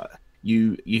 but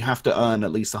you have to earn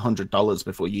at least $100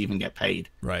 before you even get paid.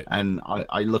 Right. And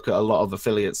I look at a lot of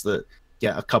affiliates that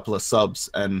get a couple of subs,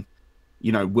 and,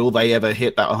 you know, will they ever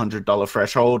hit that $100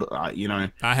 threshold? You know,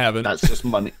 I haven't. That's just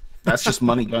money. That's just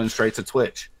money going straight to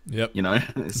Twitch. Yep. You know,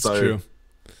 so true.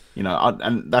 You know,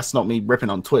 and that's not me ripping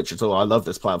on Twitch at all. I love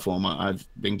this platform. I've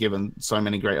been given so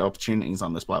many great opportunities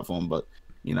on this platform, but,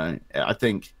 you know, I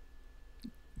think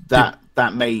that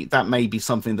may be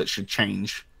something that should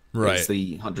change. Right. It's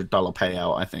the $100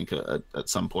 payout, I think, at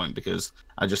some point, because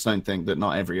I just don't think that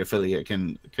not every affiliate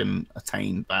can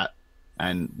attain that.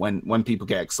 And when people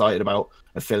get excited about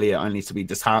affiliate only to be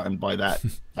disheartened by that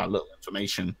little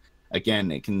information,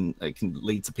 again, it can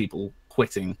lead to people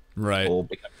quitting, right, or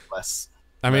becoming less.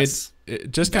 I mean, it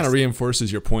just kind of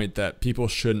reinforces your point that people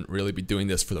shouldn't really be doing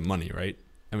this for the money, right?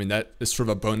 I mean, that is sort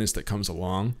of a bonus that comes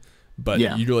along, but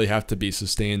you really have to be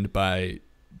sustained by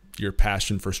your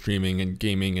passion for streaming and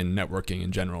gaming and networking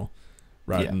in general,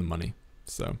 rather than the money.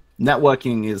 So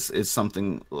networking is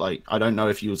something, like, I don't know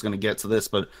if you was going to get to this,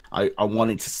 but I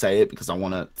wanted to say it because I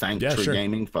want to thank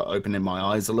TRUgaming for opening my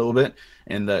eyes a little bit.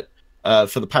 In that,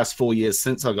 for the past 4 years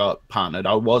since I got partnered,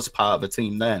 I was part of a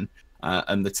team then.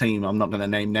 And the team, I'm not going to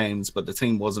name names, but the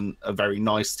team wasn't a very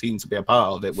nice team to be a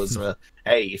part of. It was,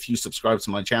 hey, if you subscribe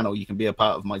to my channel, you can be a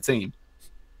part of my team.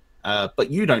 But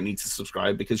you don't need to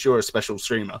subscribe because you're a special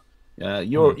streamer.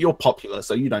 You're popular,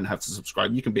 so you don't have to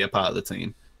subscribe. You can be a part of the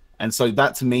team. And so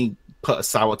that, to me, put a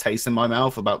sour taste in my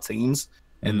mouth about teams,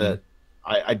 in that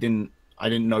I didn't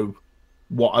know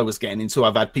what I was getting into.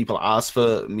 I've had people ask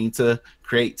for me to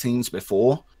create teams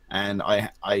before, and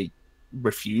I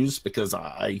refused because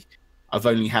I've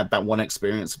only had that one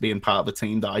experience being part of a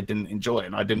team that I didn't enjoy,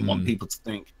 and I didn't want people to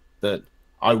think that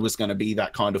I was going to be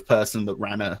that kind of person that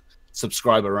ran a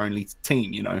subscriber-only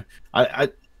team. You know,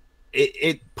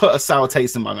 it put a sour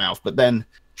taste in my mouth. But then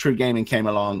TRUgaming came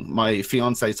along. My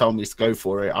fiance told me to go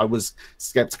for it. I was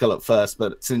skeptical at first,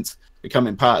 but since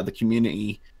becoming part of the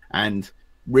community and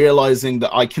realizing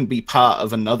that I can be part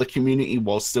of another community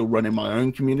while still running my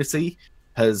own community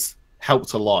has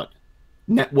helped a lot.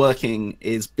 Networking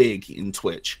is big in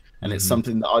Twitch, and it's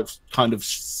something that I've kind of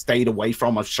stayed away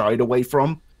from. I've shied away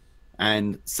from.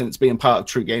 And since being part of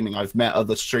TRUgaming, I've met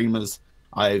other streamers.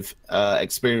 I've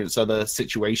experienced other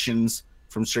situations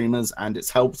from streamers, and it's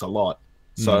helped a lot.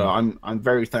 So I'm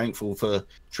very thankful for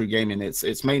TRUgaming.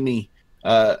 It's made me,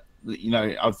 you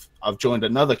know, I've joined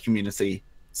another community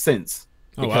since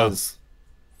because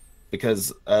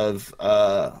of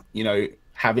you know,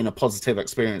 having a positive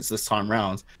experience this time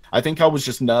round. I think I was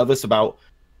just nervous about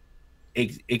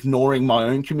ignoring my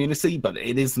own community, but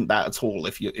it isn't that at all.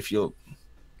 If you're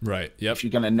right, if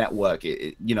you're going to network,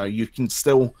 you know, you can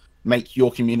still make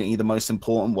your community the most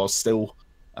important while still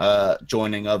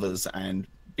joining others and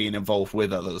being involved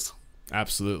with others.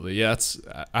 Absolutely. Yeah,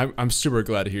 I'm super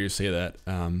glad to hear you say that.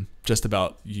 Just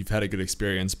about you've had a good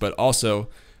experience, but also,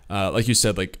 like you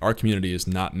said, like our community is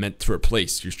not meant to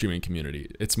replace your streaming community.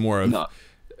 It's more of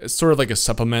it's sort of like a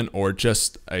supplement or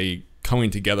just a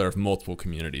coming together of multiple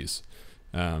communities.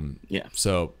 Yeah.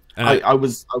 So I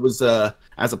was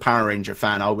as a Power Ranger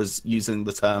fan, I was using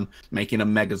the term making a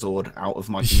Megazord out of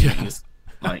my communities,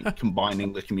 like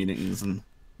combining the communities and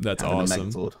that's awesome.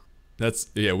 A Megazord.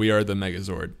 We are the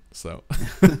Megazord. So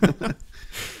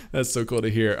that's so cool to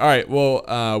hear. All right,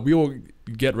 well, we will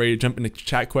get ready to jump into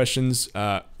chat questions.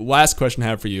 Last question I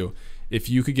have for you: if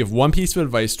you could give one piece of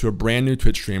advice to a brand new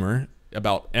Twitch streamer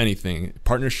about anything,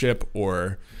 partnership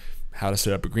or how to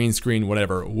set up a green screen,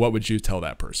 whatever, what would you tell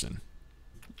that person?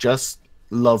 Just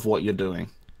love what you're doing.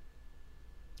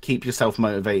 Keep yourself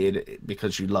motivated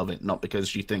because you love it, not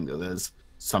because you think that there's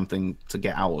something to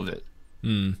get out of it.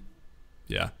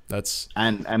 Yeah, that's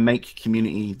and make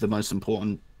community the most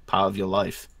important part of your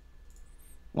life.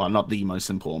 Well, not the most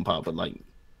important part, but like,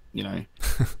 you know,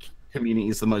 community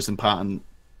is the most important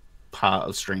part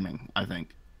of streaming, I think.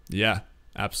 Yeah,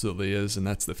 absolutely is, and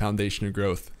that's the foundation of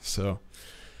growth. So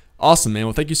awesome, man.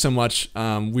 Well, thank you so much.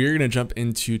 We're gonna jump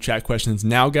into chat questions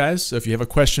now, guys. So if you have a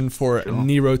question for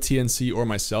NeroTNC or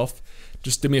myself,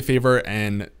 just do me a favor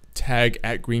and tag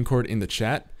 @GreenChord in the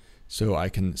chat so I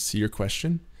can see your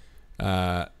question.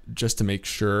 Just to make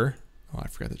sure. Oh, I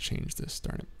forgot to change this.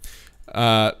 Darn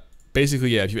it. Basically,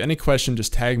 yeah. If you have any question,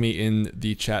 just tag me in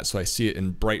the chat so I see it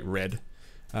in bright red.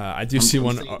 I do see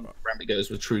one. Rambicos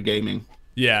with TRUgaming.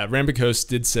 Yeah, Rambicos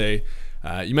did say.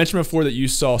 You mentioned before that you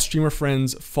saw streamer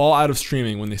friends fall out of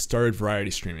streaming when they started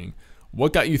variety streaming.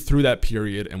 What got you through that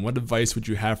period, and what advice would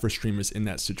you have for streamers in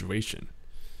that situation?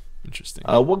 Interesting.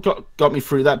 What got me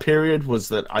through that period was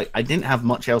that I didn't have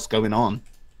much else going on.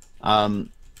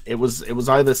 It was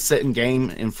either sit and game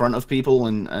in front of people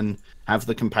and have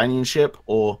the companionship,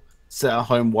 or sit at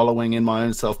home wallowing in my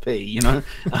own self-pity, you know.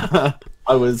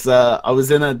 It was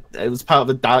part of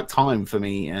a dark time for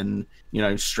me, and you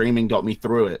know, streaming got me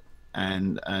through it.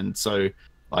 And so,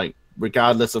 like,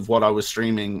 regardless of what I was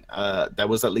streaming, there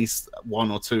was at least 1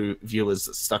 or 2 viewers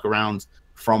that stuck around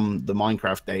from the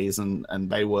Minecraft days, and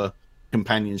they were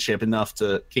companionship enough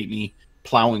to keep me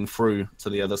plowing through to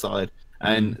the other side.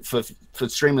 And for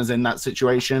streamers in that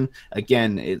situation,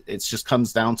 again, it just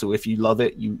comes down to, if you love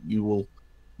it, you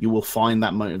will find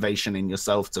that motivation in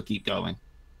yourself to keep going.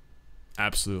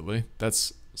 Absolutely.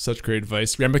 That's such great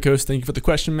advice. Rambicos, thank you for the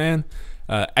question, man.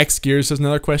 X Gears has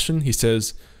another question. He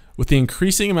says, with the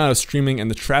increasing amount of streaming and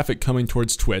the traffic coming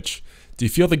towards Twitch, do you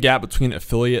feel the gap between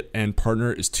affiliate and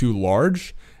partner is too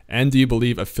large? And do you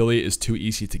believe affiliate is too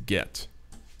easy to get?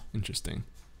 Interesting.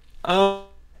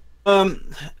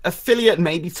 Affiliate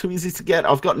may be too easy to get.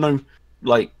 I've got no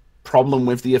like problem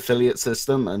with the affiliate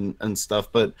system and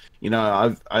stuff, but you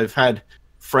know, I've had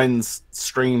friends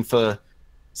stream for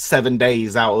 7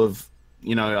 days out of,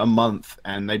 you know, a month,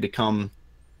 and they become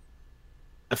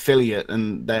affiliate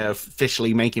and they're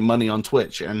officially making money on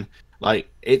Twitch. And like,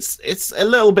 it's a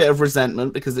little bit of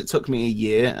resentment because it took me a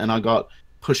year and I got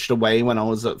pushed away when I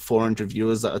was at 400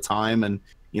 viewers at a time, and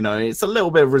you know, it's a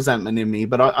little bit of resentment in me,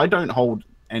 but I don't hold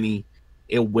any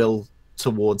ill will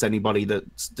towards anybody that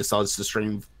decides to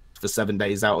stream for 7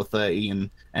 days out of 30 and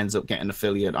ends up getting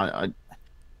affiliate. I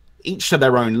each to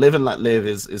their own. Live and let live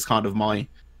is kind of my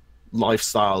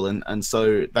lifestyle, and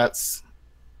so that's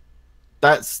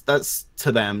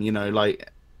to them, you know. Like,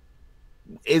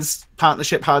 is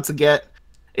partnership hard to get?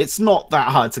 It's not that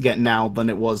hard to get now than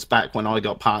it was back when I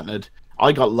got partnered.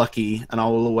 I got lucky, and I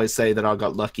will always say that I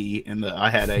got lucky in that I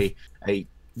had a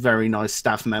very nice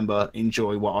staff member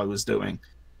enjoy what I was doing,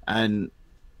 and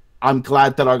I'm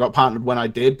glad that I got partnered when I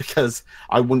did, because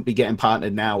I wouldn't be getting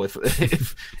partnered now if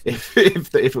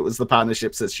it was the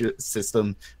partnership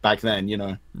system back then, you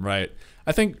know. Right.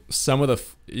 I think some of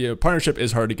the partnership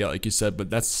is hard to get, like you said, but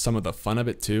that's some of the fun of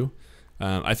it too.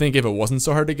 I think if it wasn't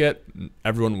so hard to get,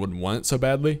 everyone wouldn't want it so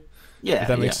badly. Yeah, if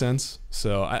that makes sense.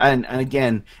 So and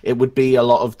again, it would be a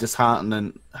lot of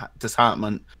disheartenment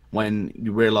when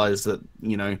you realize that,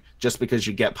 you know, just because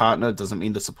you get partnered doesn't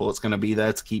mean the support's going to be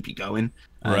there to keep you going,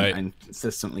 and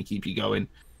consistently keep you going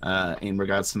in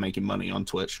regards to making money on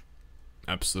Twitch.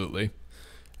 Absolutely.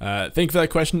 Thank you for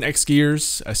that question, X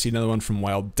Gears. I see another one from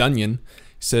Wild Dunyan. He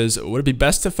says, would it be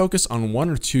best to focus on 1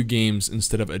 or 2 games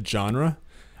instead of a genre?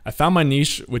 I found my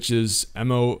niche, which is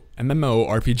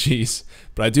MMORPGs,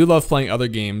 but I do love playing other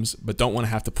games, but don't want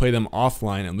to have to play them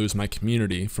offline and lose my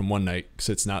community from one night because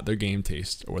it's not their game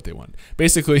taste or what they want.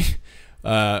 Basically,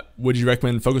 Would you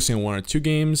recommend focusing on one or two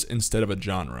games instead of a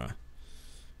genre?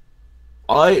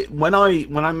 When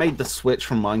I made the switch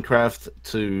from Minecraft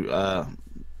to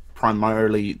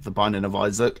primarily The Binding of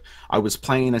Isaac, I was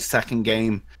playing a second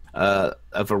game,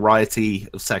 a variety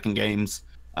of second games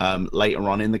later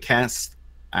on in the cast,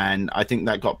 and I think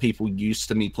that got people used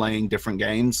to me playing different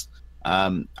games.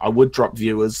 I would drop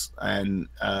viewers, and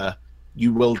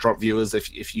you will drop viewers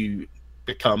if you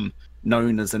become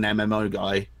known as an MMO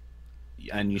guy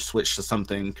and you switch to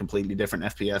something completely different,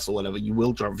 FPS or whatever. You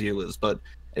will drop viewers, but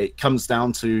it comes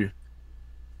down to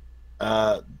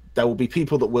there will be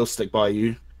people that will stick by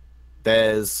you.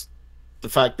 There's the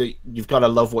fact that you've got to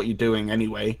love what you're doing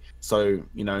anyway. So,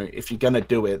 you know, if you're going to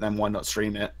do it, then why not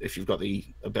stream it if you've got the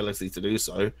ability to do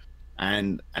so?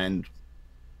 And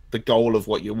the goal of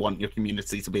what you want your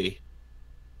community to be.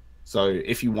 So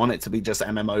if you want it to be just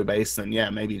MMO based, then yeah,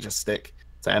 maybe just stick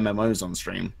to MMOs on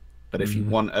stream. But if you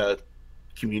want a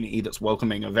community that's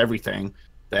welcoming of everything,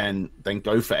 then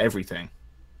go for everything.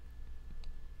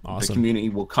 Awesome. The community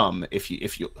will come if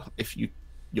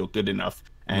you're good enough,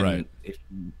 and if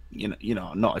you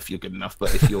know not if you're good enough,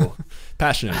 but if you're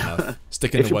passionate enough,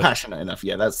 if you're passionate enough,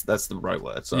 yeah, that's the right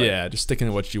word. Sorry. Yeah, just sticking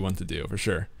to what you want to do for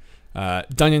sure.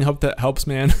 Dunyan, hope that helps,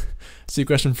 man. See a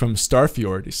question from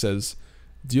Starfjord. He says,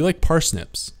 "Do you like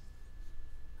parsnips?"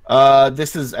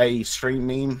 This is a stream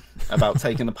meme about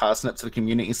taking the parsnip to the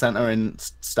community center in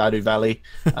Stardew Valley.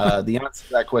 The answer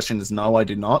to that question is no, I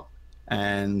do not.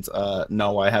 And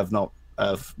no, I have not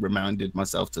reminded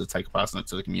myself to take a parsnip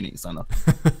to the community center.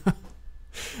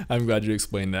 I'm glad you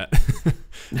explained that.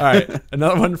 All right,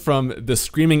 another one from the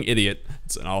Screaming Idiot.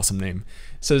 It's an awesome name.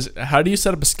 It says, how do you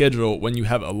set up a schedule when you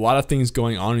have a lot of things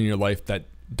going on in your life that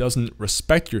doesn't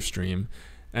respect your stream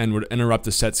and would interrupt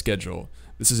a set schedule?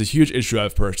 This is a huge issue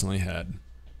I've personally had.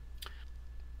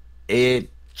 It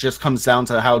just comes down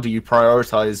to how do you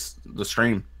prioritize the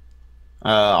stream.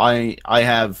 I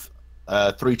have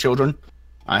 3 children.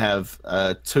 I have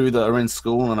 2 that are in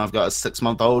school, and I've got a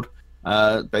 6-month-old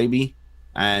baby.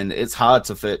 And it's hard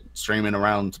to fit streaming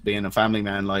around being a family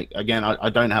man. Like, again, I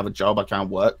don't have a job. I can't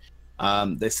work.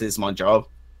 This is my job.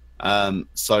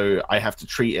 So I have to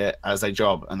treat it as a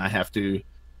job, and I have to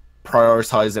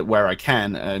prioritize it where I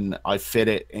can, and I fit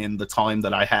it in the time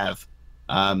that I have.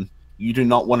 You do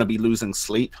not want to be losing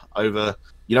sleep over,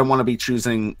 you don't want to be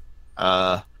choosing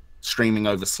streaming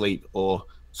over sleep or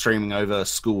streaming over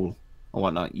school or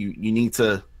whatnot. You need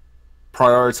to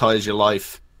prioritize your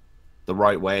life the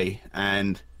right way,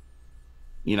 and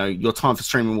you know, your time for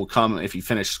streaming will come if you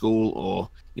finish school or,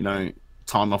 you know,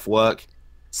 time off work.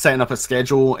 Setting up a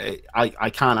schedule, I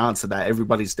can't answer that.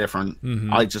 Everybody's different.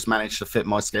 I just managed to fit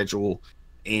my schedule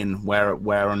in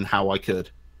where and how I could,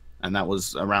 and that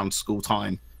was around school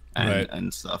time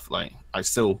and stuff. Like, I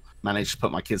still managed to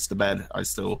put my kids to bed. I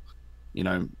still, you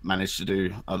know, managed to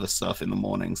do other stuff in the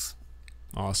mornings.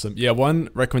 Awesome. Yeah, one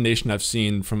recommendation I've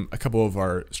seen from a couple of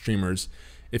our streamers,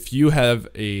 if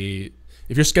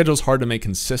your schedule is hard to make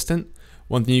consistent,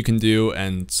 one thing you can do,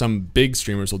 and some big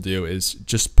streamers will do, is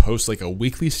just post like a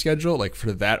weekly schedule, like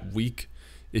for that week.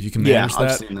 If you can manage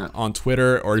that on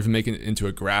Twitter, or even make it into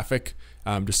a graphic,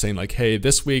 just saying like, hey,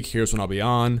 this week, here's when I'll be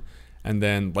on. And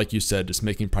then, like you said, just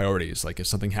making priorities. Like if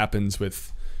something happens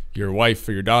with your wife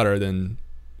or your daughter, then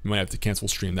you might have to cancel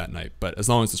stream that night. But as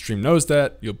long as the stream knows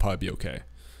that, you'll probably be okay.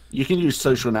 You can use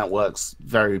social networks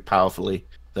very powerfully.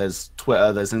 There's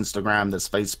Twitter, there's Instagram, there's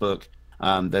Facebook.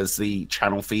 There's the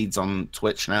channel feeds on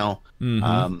Twitch now.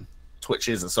 Twitch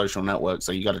is a social network,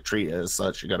 so you got to treat it as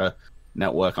such. You got to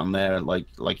network on there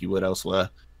like you would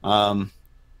elsewhere.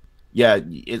 Yeah,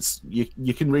 it's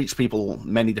you can reach people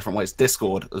many different ways.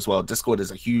 Discord as well. Discord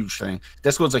is a huge thing.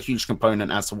 Discord's a huge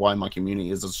component as to why my community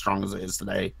is as strong as it is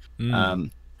today.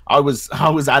 I was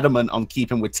adamant on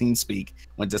keeping with TeamSpeak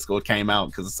when Discord came out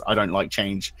because I don't like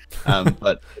change,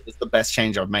 but it's the best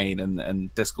change I've made,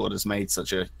 and Discord has made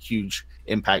such a huge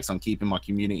impact on keeping my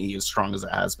community as strong as it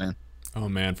has been. Oh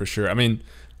man, for sure. I mean,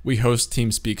 we host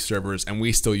TeamSpeak servers and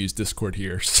we still use Discord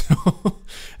here, so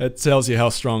it tells you how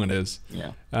strong it is.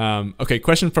 Yeah. Okay,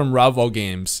 question from Ravol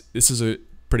Games. This is a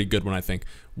pretty good one, I think.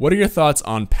 What are your thoughts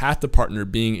on Path to Partner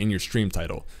being in your stream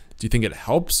title? Do you think it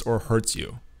helps or hurts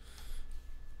you?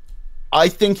 I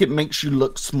think it makes you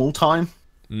look small time,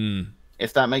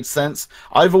 if that makes sense.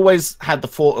 I've always had the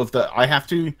thought of that I have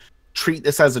to treat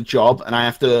this as a job, and I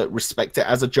have to respect it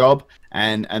as a job,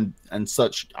 and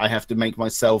such. I have to make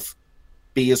myself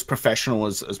be as professional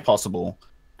as possible,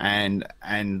 and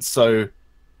so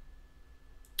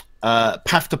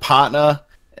Path to Partner,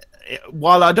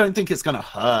 while I don't think it's going to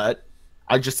hurt,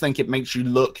 I just think it makes you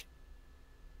look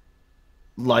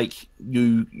like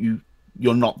you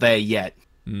you're not there yet.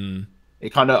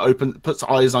 It kind of puts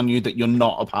eyes on you that you're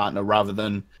not a partner rather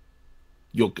than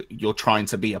you're trying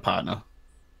to be a partner.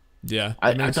 Yeah,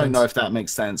 I don't know if that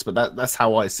makes sense, but that's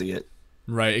how I see it.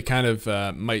 Right. It kind of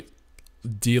might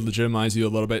delegitimize you a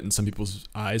little bit in some people's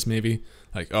eyes, maybe.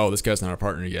 Like, oh, this guy's not a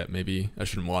partner yet. Maybe I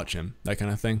shouldn't watch him. That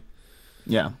kind of thing.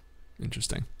 Yeah.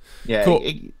 Interesting. Yeah. Cool.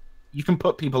 You can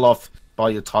put people off by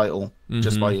your title,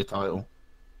 just by your title.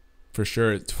 For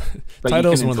sure. But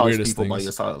Title is you can one of the entice weirdest people things. by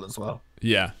your title as well.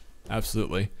 Yeah,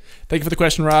 absolutely. Thank you for the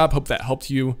question, Rob. Hope that helped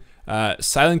you.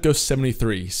 Silent Ghost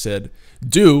 73 said,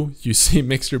 do you see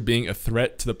Mixer being a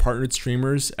threat to the partnered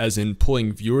streamers, as in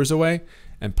pulling viewers away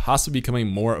and possibly becoming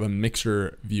more of a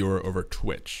Mixer viewer over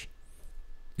Twitch?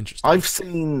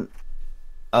 Interesting.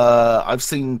 I've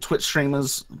seen Twitch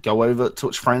streamers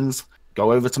Twitch friends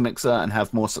go over to Mixer and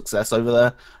have more success over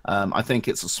there. I think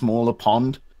it's a smaller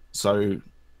pond, so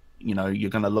you're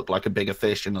going to look like a bigger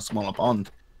fish in a smaller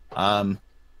pond.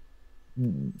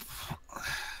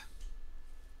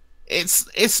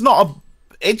 It's not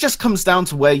it just comes down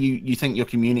to where you think your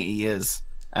community is.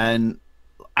 And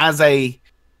as a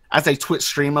Twitch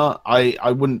streamer,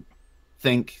 I wouldn't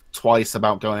think twice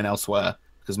about going elsewhere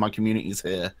because my community's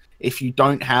here. If you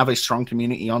don't have a strong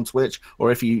community on Twitch,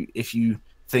 or if you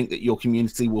think that your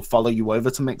community will follow you over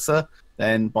to Mixer,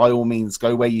 then by all means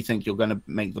go where you think you're going to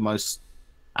make the most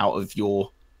out of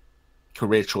your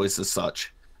career choice as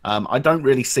such. I don't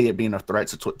really see it being a threat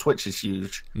to Twitch. Is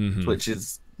huge. Twitch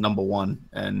is number one,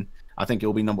 and I think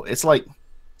it'll be it's like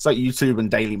YouTube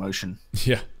and Dailymotion.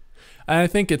 Yeah. And I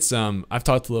think it's I've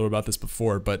talked a little about this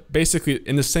before, but basically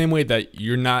in the same way that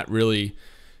you're not really,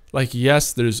 like,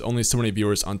 yes, there's only so many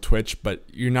viewers on Twitch, but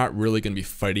you're not really going to be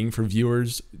fighting for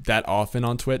viewers that often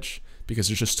on Twitch because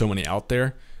there's just so many out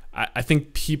there. I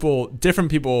think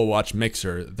different people will watch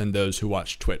Mixer than those who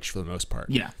watch Twitch for the most part.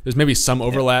 Yeah. There's maybe some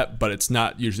overlap, but it's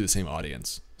not usually the same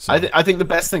audience. So. I think the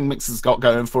best thing Mixer's got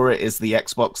going for it is the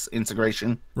Xbox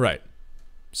integration. Right.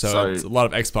 So it's a lot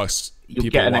of Xbox people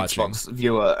get an watching. Xbox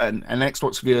viewer, and an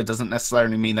Xbox viewer doesn't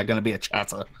necessarily mean they're going to be a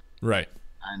chatter. Right.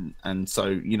 And so,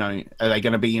 are they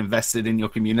going to be invested in your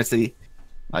community?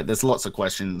 Like, there's lots of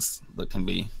questions that can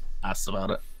be asked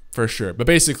about it. For sure. But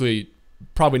basically,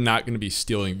 probably not going to be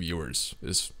stealing viewers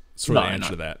is sort of the answer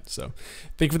to that. So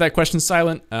thank you for that question,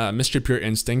 Silent. Mr. Pure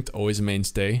Instinct, always a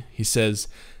mainstay. He says,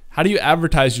 how do you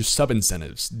advertise your sub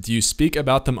incentives? Do you speak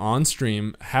about them on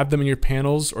stream, have them in your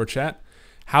panels or chat?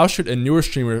 How should a newer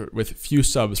streamer with few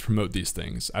subs promote these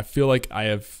things? I feel like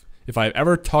if I've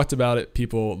ever talked about it,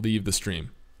 people leave the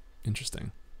stream.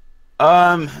 Interesting.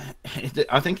 I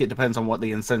think it depends on what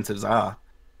the incentives are.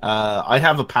 I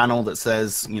have a panel that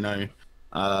says,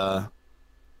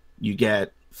 you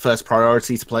get first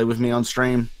priority to play with me on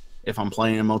stream if I'm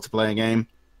playing a multiplayer game.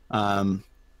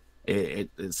 It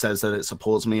says that it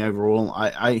supports me overall.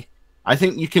 I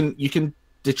think you can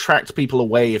detract people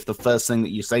away if the first thing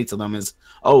that you say to them is,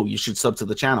 oh, you should sub to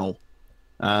the channel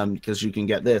because you can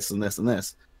get this and this and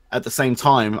this. At the same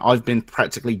time, I've been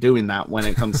practically doing that when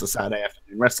it comes to Saturday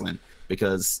afternoon wrestling,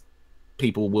 because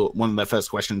people one of their first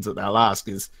questions that they'll ask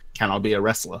is, can I be a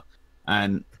wrestler?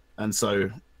 And so,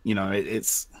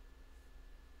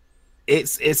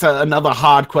 it's another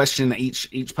hard question.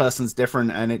 Each person's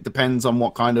different, and it depends on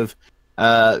what kind of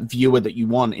viewer that you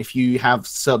want. If you have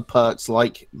sub perks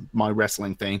like my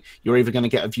wrestling thing, you're either going to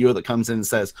get a viewer that comes in and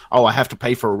says, oh, I have to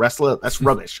pay for a wrestler. That's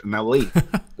rubbish, and they'll leave.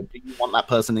 But do you want that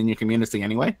person in your community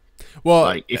anyway?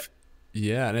 Well,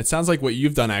 yeah, and it sounds like what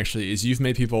you've done actually is you've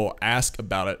made people ask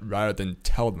about it rather than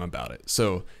tell them about it.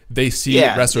 So they see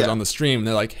wrestlers on the stream and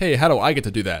they're like, hey, how do I get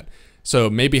to do that? So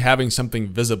maybe having something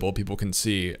visible people can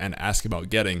see and ask about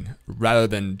getting, rather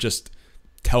than just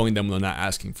telling them they're not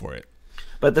asking for it.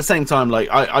 But at the same time, like,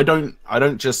 I don't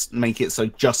just make it so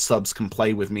just subs can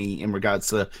play with me in regards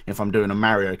to if I'm doing a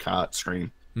Mario Kart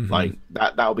stream. Like,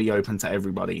 that'll be open to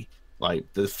everybody. Like,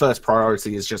 the first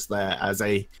priority is just there as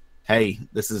a, hey,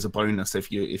 this is a bonus.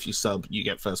 If you sub, you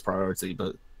get first priority.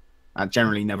 But that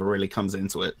generally never really comes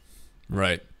into it.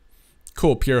 Right.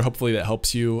 Cool, Pierre. Hopefully that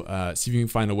helps you. See if you can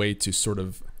find a way to sort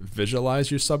of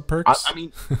visualize your sub perks. I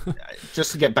mean,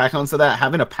 just to get back onto that,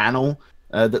 having a panel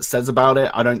that says about it,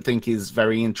 I don't think is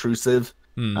very intrusive.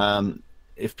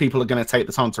 If people are going to take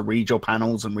the time to read your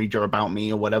panels and read your about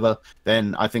me or whatever,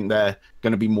 then I think they're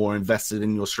going to be more invested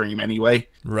in your stream anyway.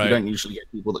 Right. You don't usually get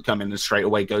people that come in and straight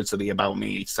away go to the about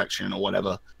me section or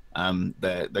whatever.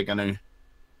 They're going to,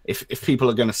 if people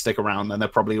are going to stick around, then they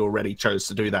probably already chose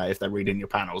to do that if they're reading your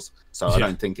panels. So I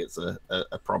don't think it's a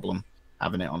problem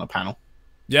having it on a panel.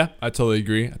 Yeah, I totally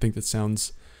agree. I think that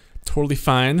sounds totally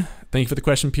fine. Thank you for the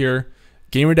question, Pierre.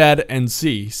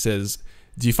 GamerDadNC says,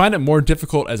 Do you find it more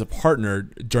difficult as a partner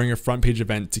during a front page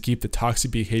event to keep the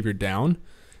toxic behavior down?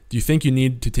 Do you think you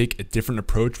need to take a different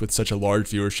approach with such a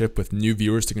large viewership with new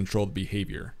viewers to control the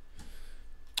behavior?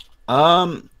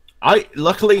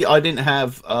 Luckily I didn't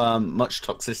have much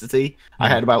toxicity. I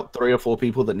had about 3 or 4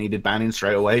 people that needed banning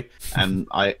straight away, and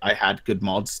I had good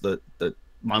mods. That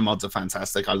my mods are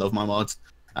fantastic. I love my mods.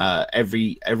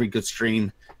 Every good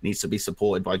stream needs to be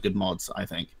supported by good mods, I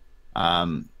think.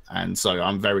 And so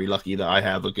I'm very lucky that I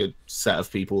have a good set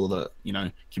of people that, you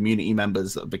know, community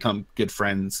members that have become good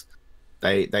friends.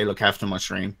 They look after my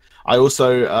stream. I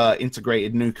also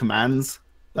integrated new commands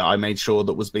that I made sure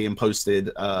that was being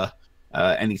posted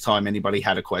anytime anybody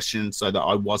had a question, so that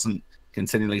I wasn't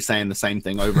continually saying the same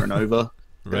thing over and over.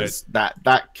 Because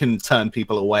that can turn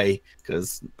people away,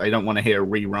 because they don't want to hear a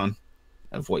rerun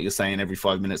of what you're saying every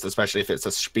 5 minutes, especially if it's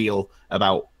a spiel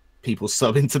about people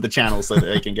sub into the channel so that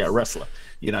they can get a wrestler.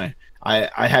 You know,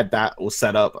 I had that all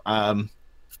set up.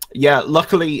 Yeah,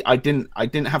 luckily I didn't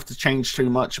have to change too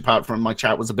much, apart from my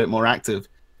chat was a bit more active.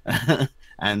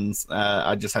 And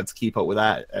I just had to keep up with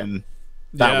that, and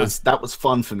that was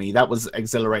fun for me. That was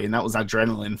exhilarating. That was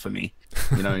adrenaline for me.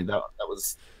 You know,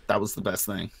 that was the best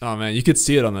thing. Oh man, you could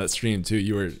see it on that stream too.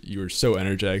 You were so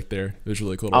energetic there. It was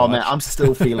really cool to watch. Oh man, I'm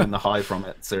still feeling the high from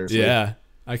it. Seriously. Yeah,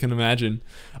 I can imagine.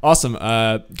 Awesome.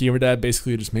 Gamer Dad,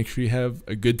 basically just make sure you have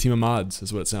a good team of mods,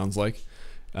 is what it sounds like.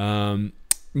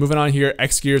 Moving on here,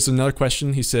 X Gears, another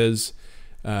question. He says,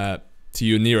 to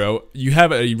you, Nero, you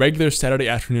have a regular Saturday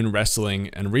afternoon wrestling,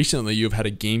 and recently you've had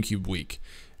a GameCube week.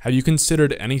 Have you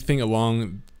considered anything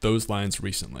along those lines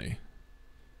recently?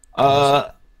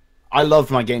 I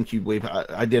loved my GameCube week.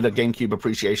 I did a GameCube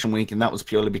appreciation week, and that was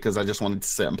purely because I just wanted to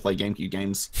sit and play GameCube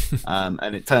games.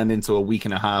 And it turned into a week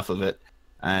and a half of it.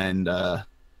 And I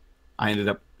ended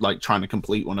up like trying to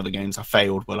complete one of the games. I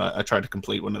failed, but I tried to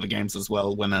complete one of the games as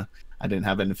well when I didn't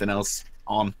have anything else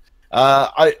on.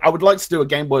 I would like to do a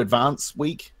Game Boy Advance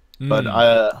week, but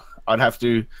I'd have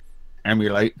to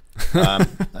emulate.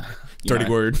 Dirty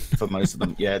word for most of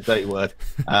them. Yeah, dirty word.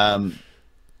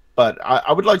 But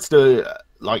I would like to do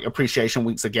like appreciation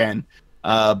weeks again.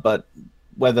 But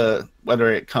whether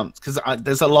it comes, because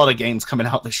there's a lot of games coming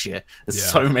out this year. There's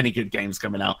so many good games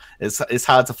coming out. It's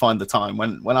hard to find the time.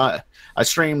 When I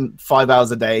stream 5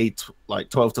 hours a day, like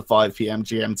 12 to 5 p.m.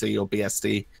 GMT or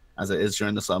BST, as it is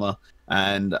during the summer.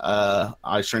 And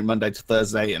I stream Monday to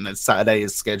Thursday, and then Saturday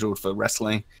is scheduled for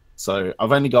wrestling. So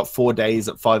I've only got 4 days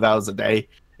at 5 hours a day.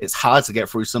 It's hard to get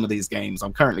through some of these games.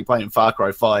 I'm currently playing Far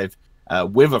Cry 5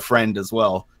 with a friend as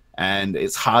well, and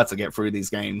it's hard to get through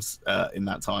these games in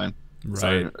that time. Right.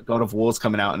 So God of War's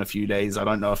coming out in a few days. I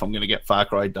don't know if I'm going to get Far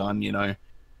Cry done. You know,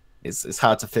 it's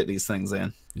hard to fit these things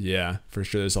in. Yeah, for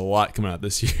sure. There's a lot coming out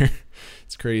this year.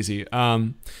 It's crazy.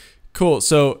 Cool.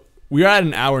 So we're at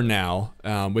an hour now,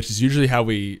 which is usually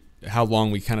how long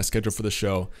we kind of schedule for the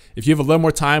show. If you have a little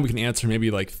more time, we can answer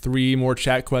maybe like 3 more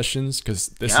chat questions, because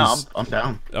this is... I'm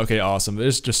down. Okay, awesome.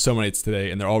 There's just so many today,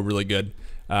 and they're all really good.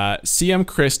 CM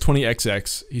Chris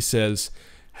 20XX, he says,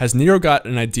 has Nero got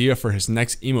an idea for his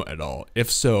next emote at all?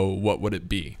 If so, what would it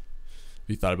be? Have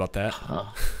you thought about that?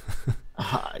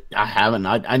 I haven't.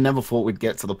 I never thought we'd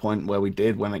get to the point where we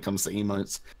did when it comes to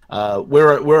emotes.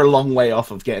 We're a long way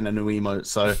off of getting a new emote,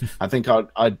 so I think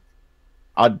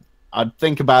I'd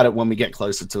think about it when we get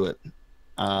closer to it.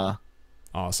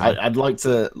 Awesome. I'd like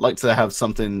to have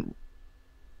something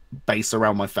based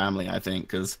around my family, I think,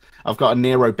 because I've got a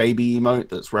Nero baby emote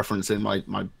that's referencing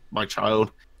my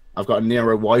child. I've got a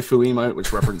Nero waifu emote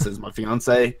which references my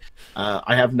fiance.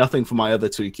 I have nothing for my other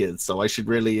 2 kids, so I should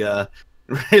really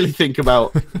think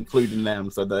about including them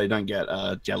so that they don't get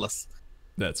jealous.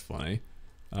 That's funny.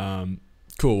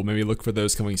 Cool. Maybe look for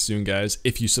those coming soon, guys,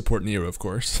 if you support Nero, of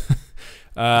course.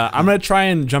 I'm going to try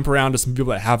and jump around to some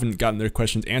people that haven't gotten their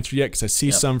questions answered yet, because I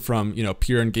see some from,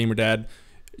 Pierre and Gamer Dad.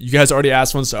 You guys already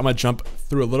asked one, so I'm going to jump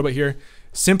through a little bit here.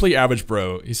 Simply Average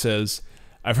Bro, he says,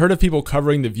 I've heard of people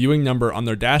covering the viewing number on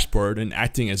their dashboard and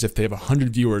acting as if they have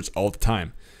 100 viewers all the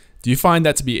time. Do you find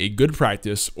that to be a good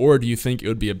practice, or do you think it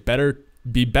would be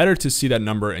better to see that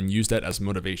number and use that as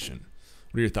motivation?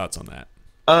 What are your thoughts on that?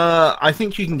 I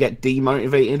think you can get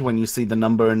demotivated when you see the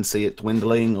number and see it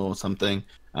dwindling or something,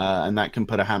 and that can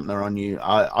put a hamper on you.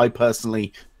 I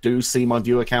personally do see my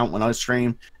viewer count when I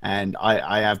stream, and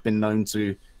I have been known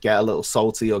to get a little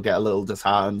salty or get a little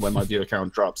disheartened when my viewer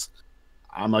count drops.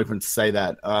 I'm open to say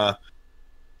that.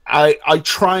 I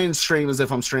try and stream as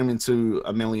if I'm streaming to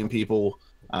 1 million people,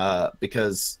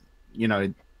 because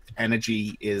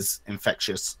energy is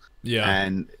infectious. Yeah.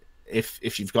 And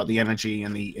if you've got the energy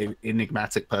and the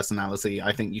enigmatic personality,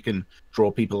 I think you can draw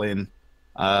people in.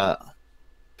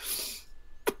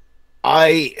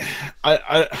 I,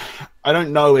 I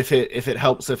don't know if it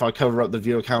helps if I cover up the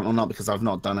viewer count or not, because I've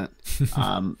not done it.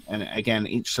 And again,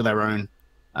 each to their own.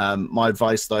 My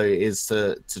advice though is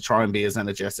to try and be as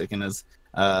energetic and as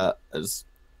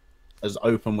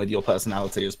open with your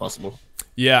personality as possible.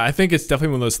 Yeah, I think it's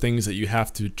definitely one of those things that you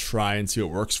have to try and see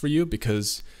what works for you,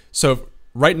 because so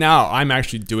right now I'm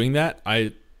actually doing that.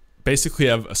 I basically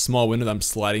have a small window that I'm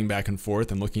sliding back and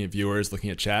forth and looking at viewers, looking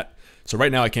at chat. So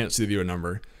right now I can't see the viewer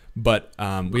number, but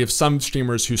we have some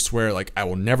streamers who swear like, I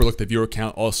will never look at the viewer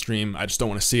count all stream. I just don't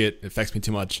want to see it. It affects me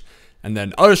too much. And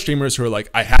then other streamers who are like,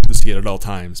 I have to see it at all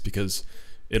times because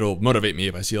it'll motivate me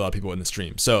if I see a lot of people in the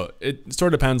stream. So it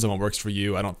sort of depends on what works for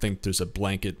you. I don't think there's a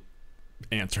blanket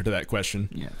answer to that question.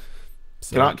 Yeah.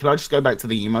 So, can I just go back to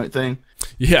the emote thing?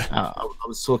 Yeah. I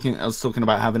was talking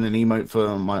about having an emote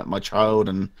for my child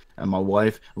and my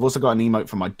wife. I've also got an emote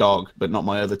for my dog, but not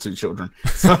my other two children.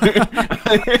 So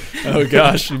oh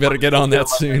gosh, you better get on that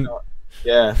soon.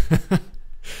 Yeah.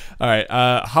 All right.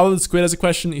 Hollow Squid has a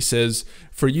question. He says,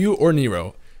 for you or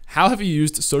Nero, how have you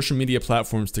used social media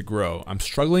platforms to grow? I'm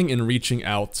struggling in reaching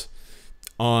out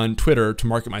on Twitter to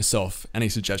market myself. Any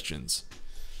suggestions?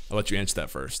 I'll let you answer that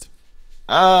first.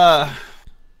 I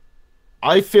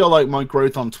feel like my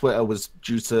growth on Twitter was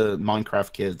due to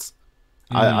Minecraft Kids.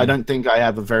 I don't think I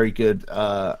have a very good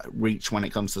reach when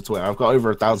it comes to Twitter. I've got over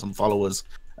 1,000 followers,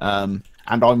 and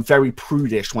I'm very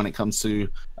prudish when it comes to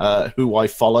who I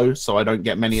follow, so I don't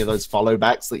get many of those follow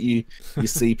backs that you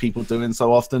see people doing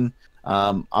so often.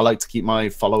 I like to keep my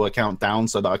follower count down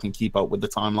so that I can keep up with the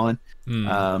timeline.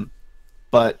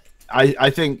 But I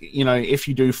think, you know, if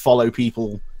you do follow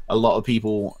people, a lot of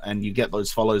people, and you get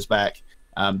those follows back,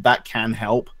 that can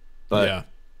help. But yeah,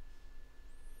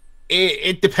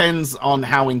 it depends on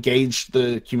how engaged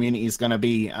the community is going to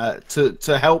be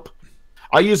to help.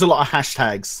 I use a lot of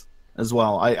hashtags as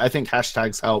well. I think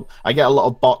hashtags help. I get a lot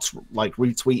of bots like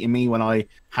retweeting me when I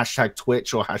hashtag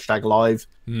Twitch or hashtag live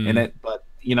in it. But,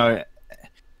 you know,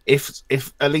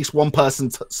 if at least one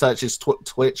person searches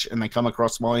Twitch and they come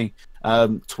across my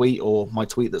tweet or my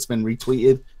tweet that's been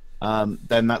retweeted,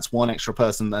 then that's one extra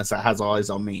person that has eyes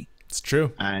on me. It's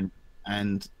true. And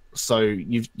so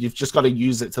you've just got to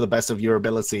use it to the best of your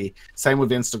ability. Same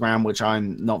with Instagram, which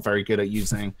I'm not very good at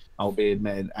using, I'll be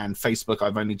admitted. And Facebook,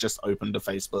 I've only just opened a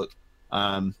Facebook.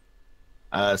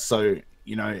 So,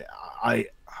 you know,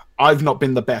 I've not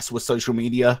been the best with social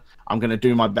media. I'm going to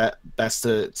do my best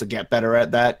to get better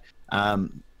at that.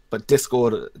 But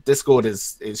Discord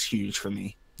is huge for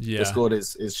me. Yeah. Discord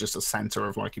is just a center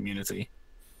of my community.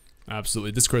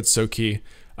 Absolutely. Discord's so key.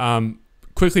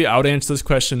 Quickly, I would answer this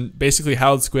question. Basically,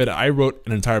 Howled Squid, I wrote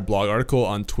an entire blog article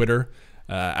on Twitter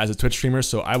as a Twitch streamer,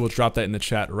 so I will drop that in the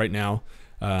chat right now.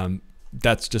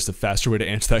 That's just a faster way to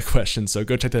answer that question, so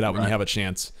go check that out when you have a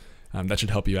chance. That should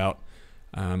help you out.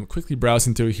 Quickly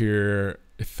browsing through here,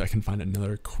 if I can find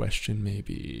another question,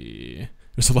 maybe.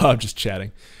 There's a lot of just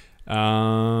chatting.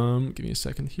 Give me a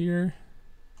second here.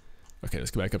 Okay,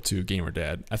 let's go back up to Gamer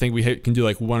Dad. I think we can do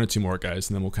like one or two more, guys,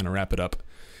 and then we'll kind of wrap it up.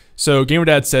 So Gamer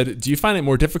Dad said, do you find it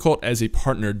more difficult as a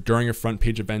partner during a front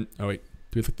page event? Oh, wait.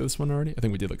 Did we look at this one already? I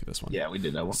think we did look at this one. Yeah, we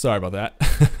did that one. Sorry about that.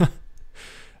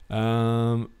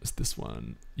 It's this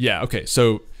one. Yeah, okay.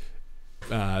 So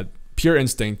Pure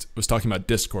Instinct was talking about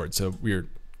Discord. So we were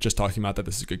just talking about that.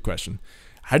 This is a good question.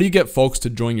 How do you get folks to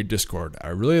join your Discord? I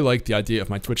really like the idea of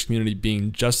my Twitch community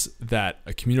being just that,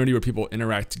 a community where people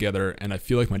interact together, and I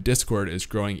feel like my Discord is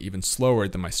growing even slower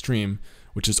than my stream,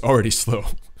 which is already slow.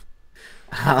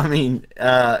 I mean,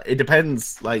 it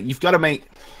depends. Like, you've got to make...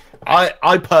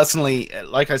 I personally,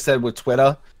 like I said with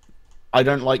Twitter, I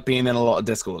don't like being in a lot of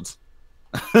Discords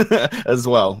as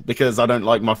well, because I don't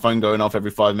like my phone going off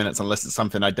every 5 minutes unless it's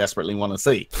something I desperately want to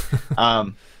see.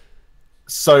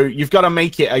 So you've got to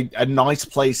make it a nice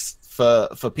place for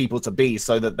people to be,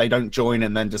 so that they don't join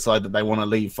and then decide that they want to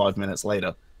leave 5 minutes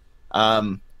later.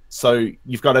 So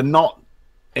you've got to not,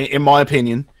 in my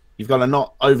opinion, you've got to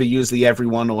not overuse the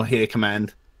everyone or here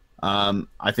command.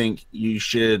 I think you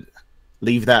should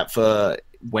leave that for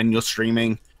when you're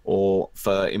streaming or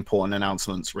for important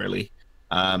announcements, really.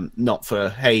 Not for,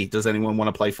 hey, does anyone want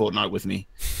to play Fortnite with me?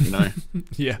 You know?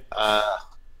 Yeah.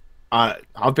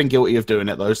 I've been guilty of doing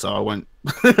it though, so I won't.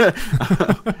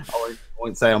 I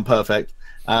won't say I'm perfect.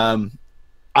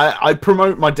 I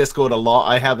promote my Discord a lot.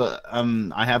 I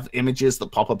have images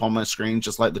that pop up on my screen,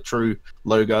 just like the True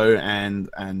logo and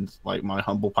like my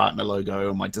Humble Partner logo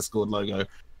or my Discord logo,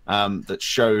 that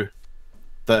show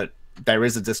that there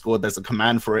is a Discord. There's a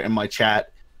command for it in my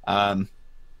chat.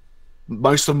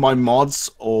 Most of my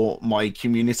mods or my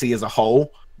community as a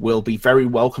whole will be very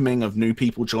welcoming of new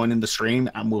people joining the stream,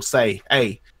 and will say,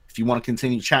 hey, if you want to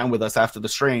continue chatting with us after the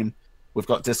stream, we've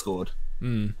got Discord,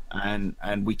 and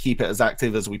we keep it as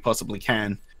active as we possibly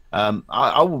can.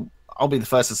 I'll be the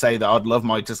first to say that I'd love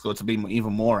my Discord to be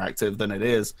even more active than it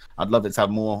is. I'd love it to have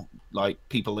more like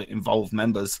people involved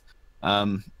members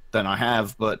than I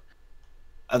have, but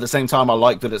at the same time, I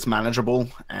like that it's manageable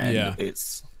and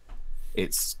it's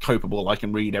copable. I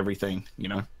can read everything, you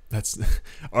know. That's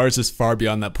ours is far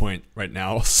beyond that point right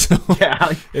now. So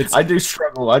yeah, I do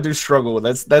struggle.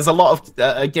 There's a lot of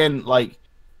again, like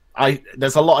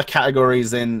there's a lot of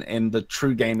categories in the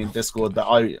TRUgaming Discord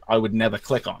that I would never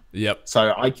click on. Yep.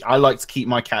 So I like to keep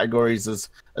my categories as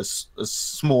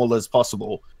small as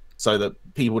possible so that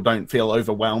people don't feel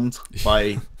overwhelmed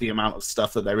by the amount of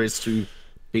stuff that there is to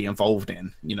be involved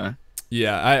in, you know.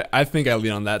 Yeah, I think I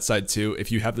lean on that side too. If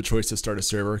you have the choice to start a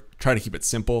server, try to keep it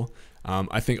simple.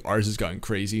 I think ours has gotten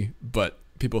crazy, but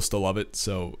people still love it,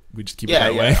 so we just keep it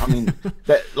that way. I mean,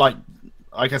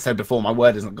 like I said before, my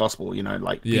word isn't gospel. You know,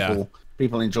 like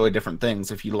people enjoy different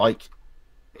things. If you like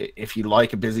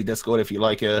a busy Discord, if you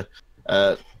like a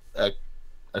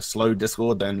slow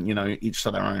Discord, then you know, each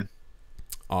to their own.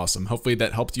 Awesome. Hopefully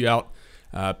that helped you out,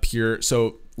 Pierre.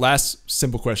 So last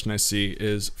simple question I see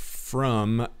is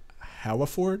from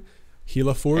Halaford.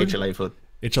 HLAford.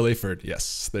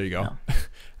 Yes, there you go. Yeah.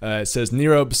 It says,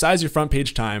 Nero, besides your front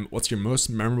page time, what's your most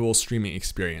memorable streaming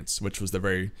experience? Which was the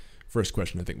very first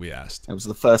question I think we asked. It was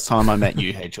the first time I met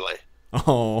you, HLA.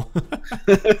 Oh.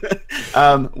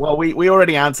 Well, we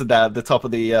already answered that at the top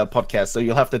of the podcast, so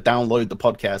you'll have to download the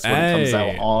podcast when it comes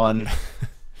out on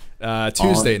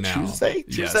Tuesday now. Tuesday?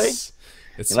 Yes.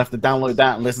 You'll have to download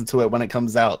that and listen to it when it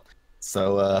comes out.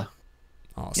 So,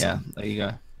 awesome. Yeah, there you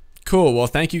go. Cool. Well,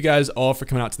 thank you guys all for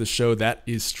coming out to the show. That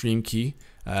is Stream Key.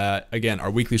 Again, our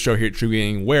weekly show here at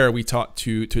TRUgaming, where we talk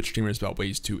to Twitch streamers about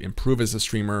ways to improve as a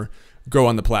streamer, grow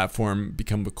on the platform,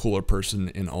 become a cooler person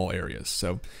in all areas.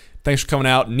 So thanks for coming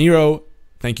out. Nero,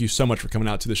 thank you so much for coming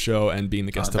out to the show and being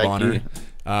the guest of honor.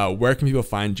 Where can people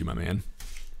find you, my man?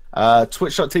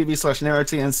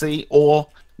 Twitch.tv/NeroTNC or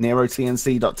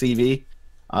NeroTNC.tv,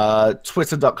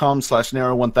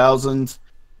 Twitter.com/Nero1000,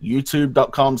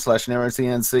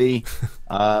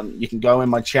 YouTube.com/NeroTNC. You can go in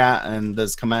my chat and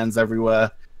there's commands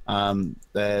everywhere.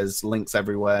 There's links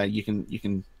everywhere. You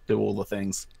can do all the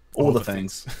things. All the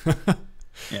things.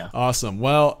 Yeah. Awesome.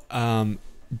 Well,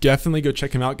 definitely go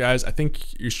check him out, guys. I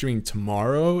think you're streaming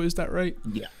tomorrow. Is that right?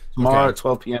 Yeah. Tomorrow at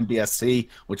 12 p.m. BST,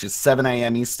 which is 7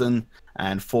 a.m. Eastern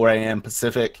and 4 a.m.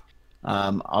 Pacific.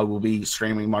 I will be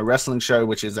streaming my wrestling show,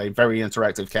 which is a very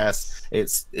interactive cast.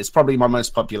 It's probably my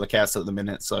most popular cast at the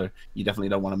minute, so you definitely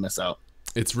don't want to miss out.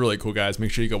 It's really cool, guys.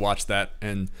 Make sure you go watch that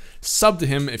and sub to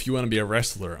him if you want to be a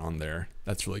wrestler on there.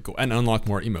 That's really cool. And unlock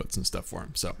more emotes and stuff for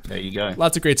him. So there you go.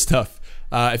 Lots of great stuff.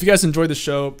 If you guys enjoyed the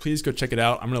show, please go check it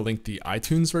out. I'm going to link the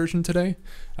iTunes version today.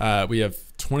 We have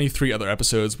 23 other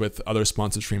episodes with other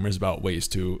sponsored streamers about ways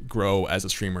to grow as a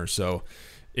streamer. So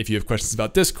if you have questions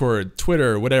about Discord,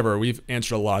 Twitter, whatever, we've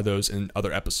answered a lot of those in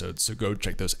other episodes. So go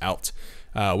check those out.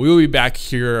 We will be back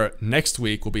here next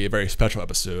week. Will be a very special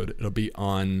episode. It'll be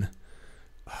on,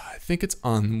 I think it's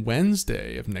on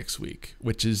Wednesday of next week,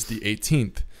 which is the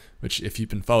 18th, which if you've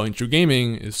been following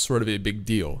TRUgaming is sort of a big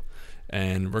deal.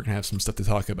 And we're going to have some stuff to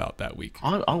talk about that week.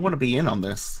 I want to be in on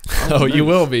this. Oh, you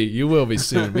will be. You will be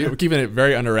soon. We're keeping it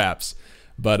very under wraps.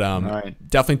 But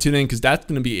definitely tune in because that's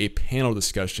going to be a panel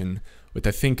discussion with,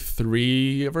 I think,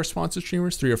 3 of our sponsored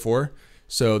streamers, 3 or 4.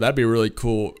 So that'd be really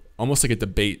cool, almost like a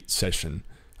debate session.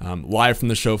 Live from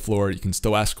the show floor, you can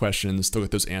still ask questions, still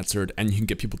get those answered, and you can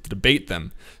get people to debate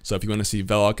them. So if you want to see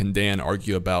Velok and Dan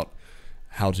argue about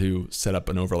how to set up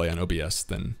an overlay on OBS,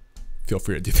 then feel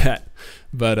free to do that.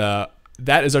 But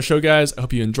that is our show, guys. I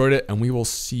hope you enjoyed it, and we will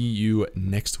see you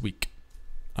next week.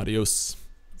 Adios.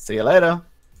 See you later.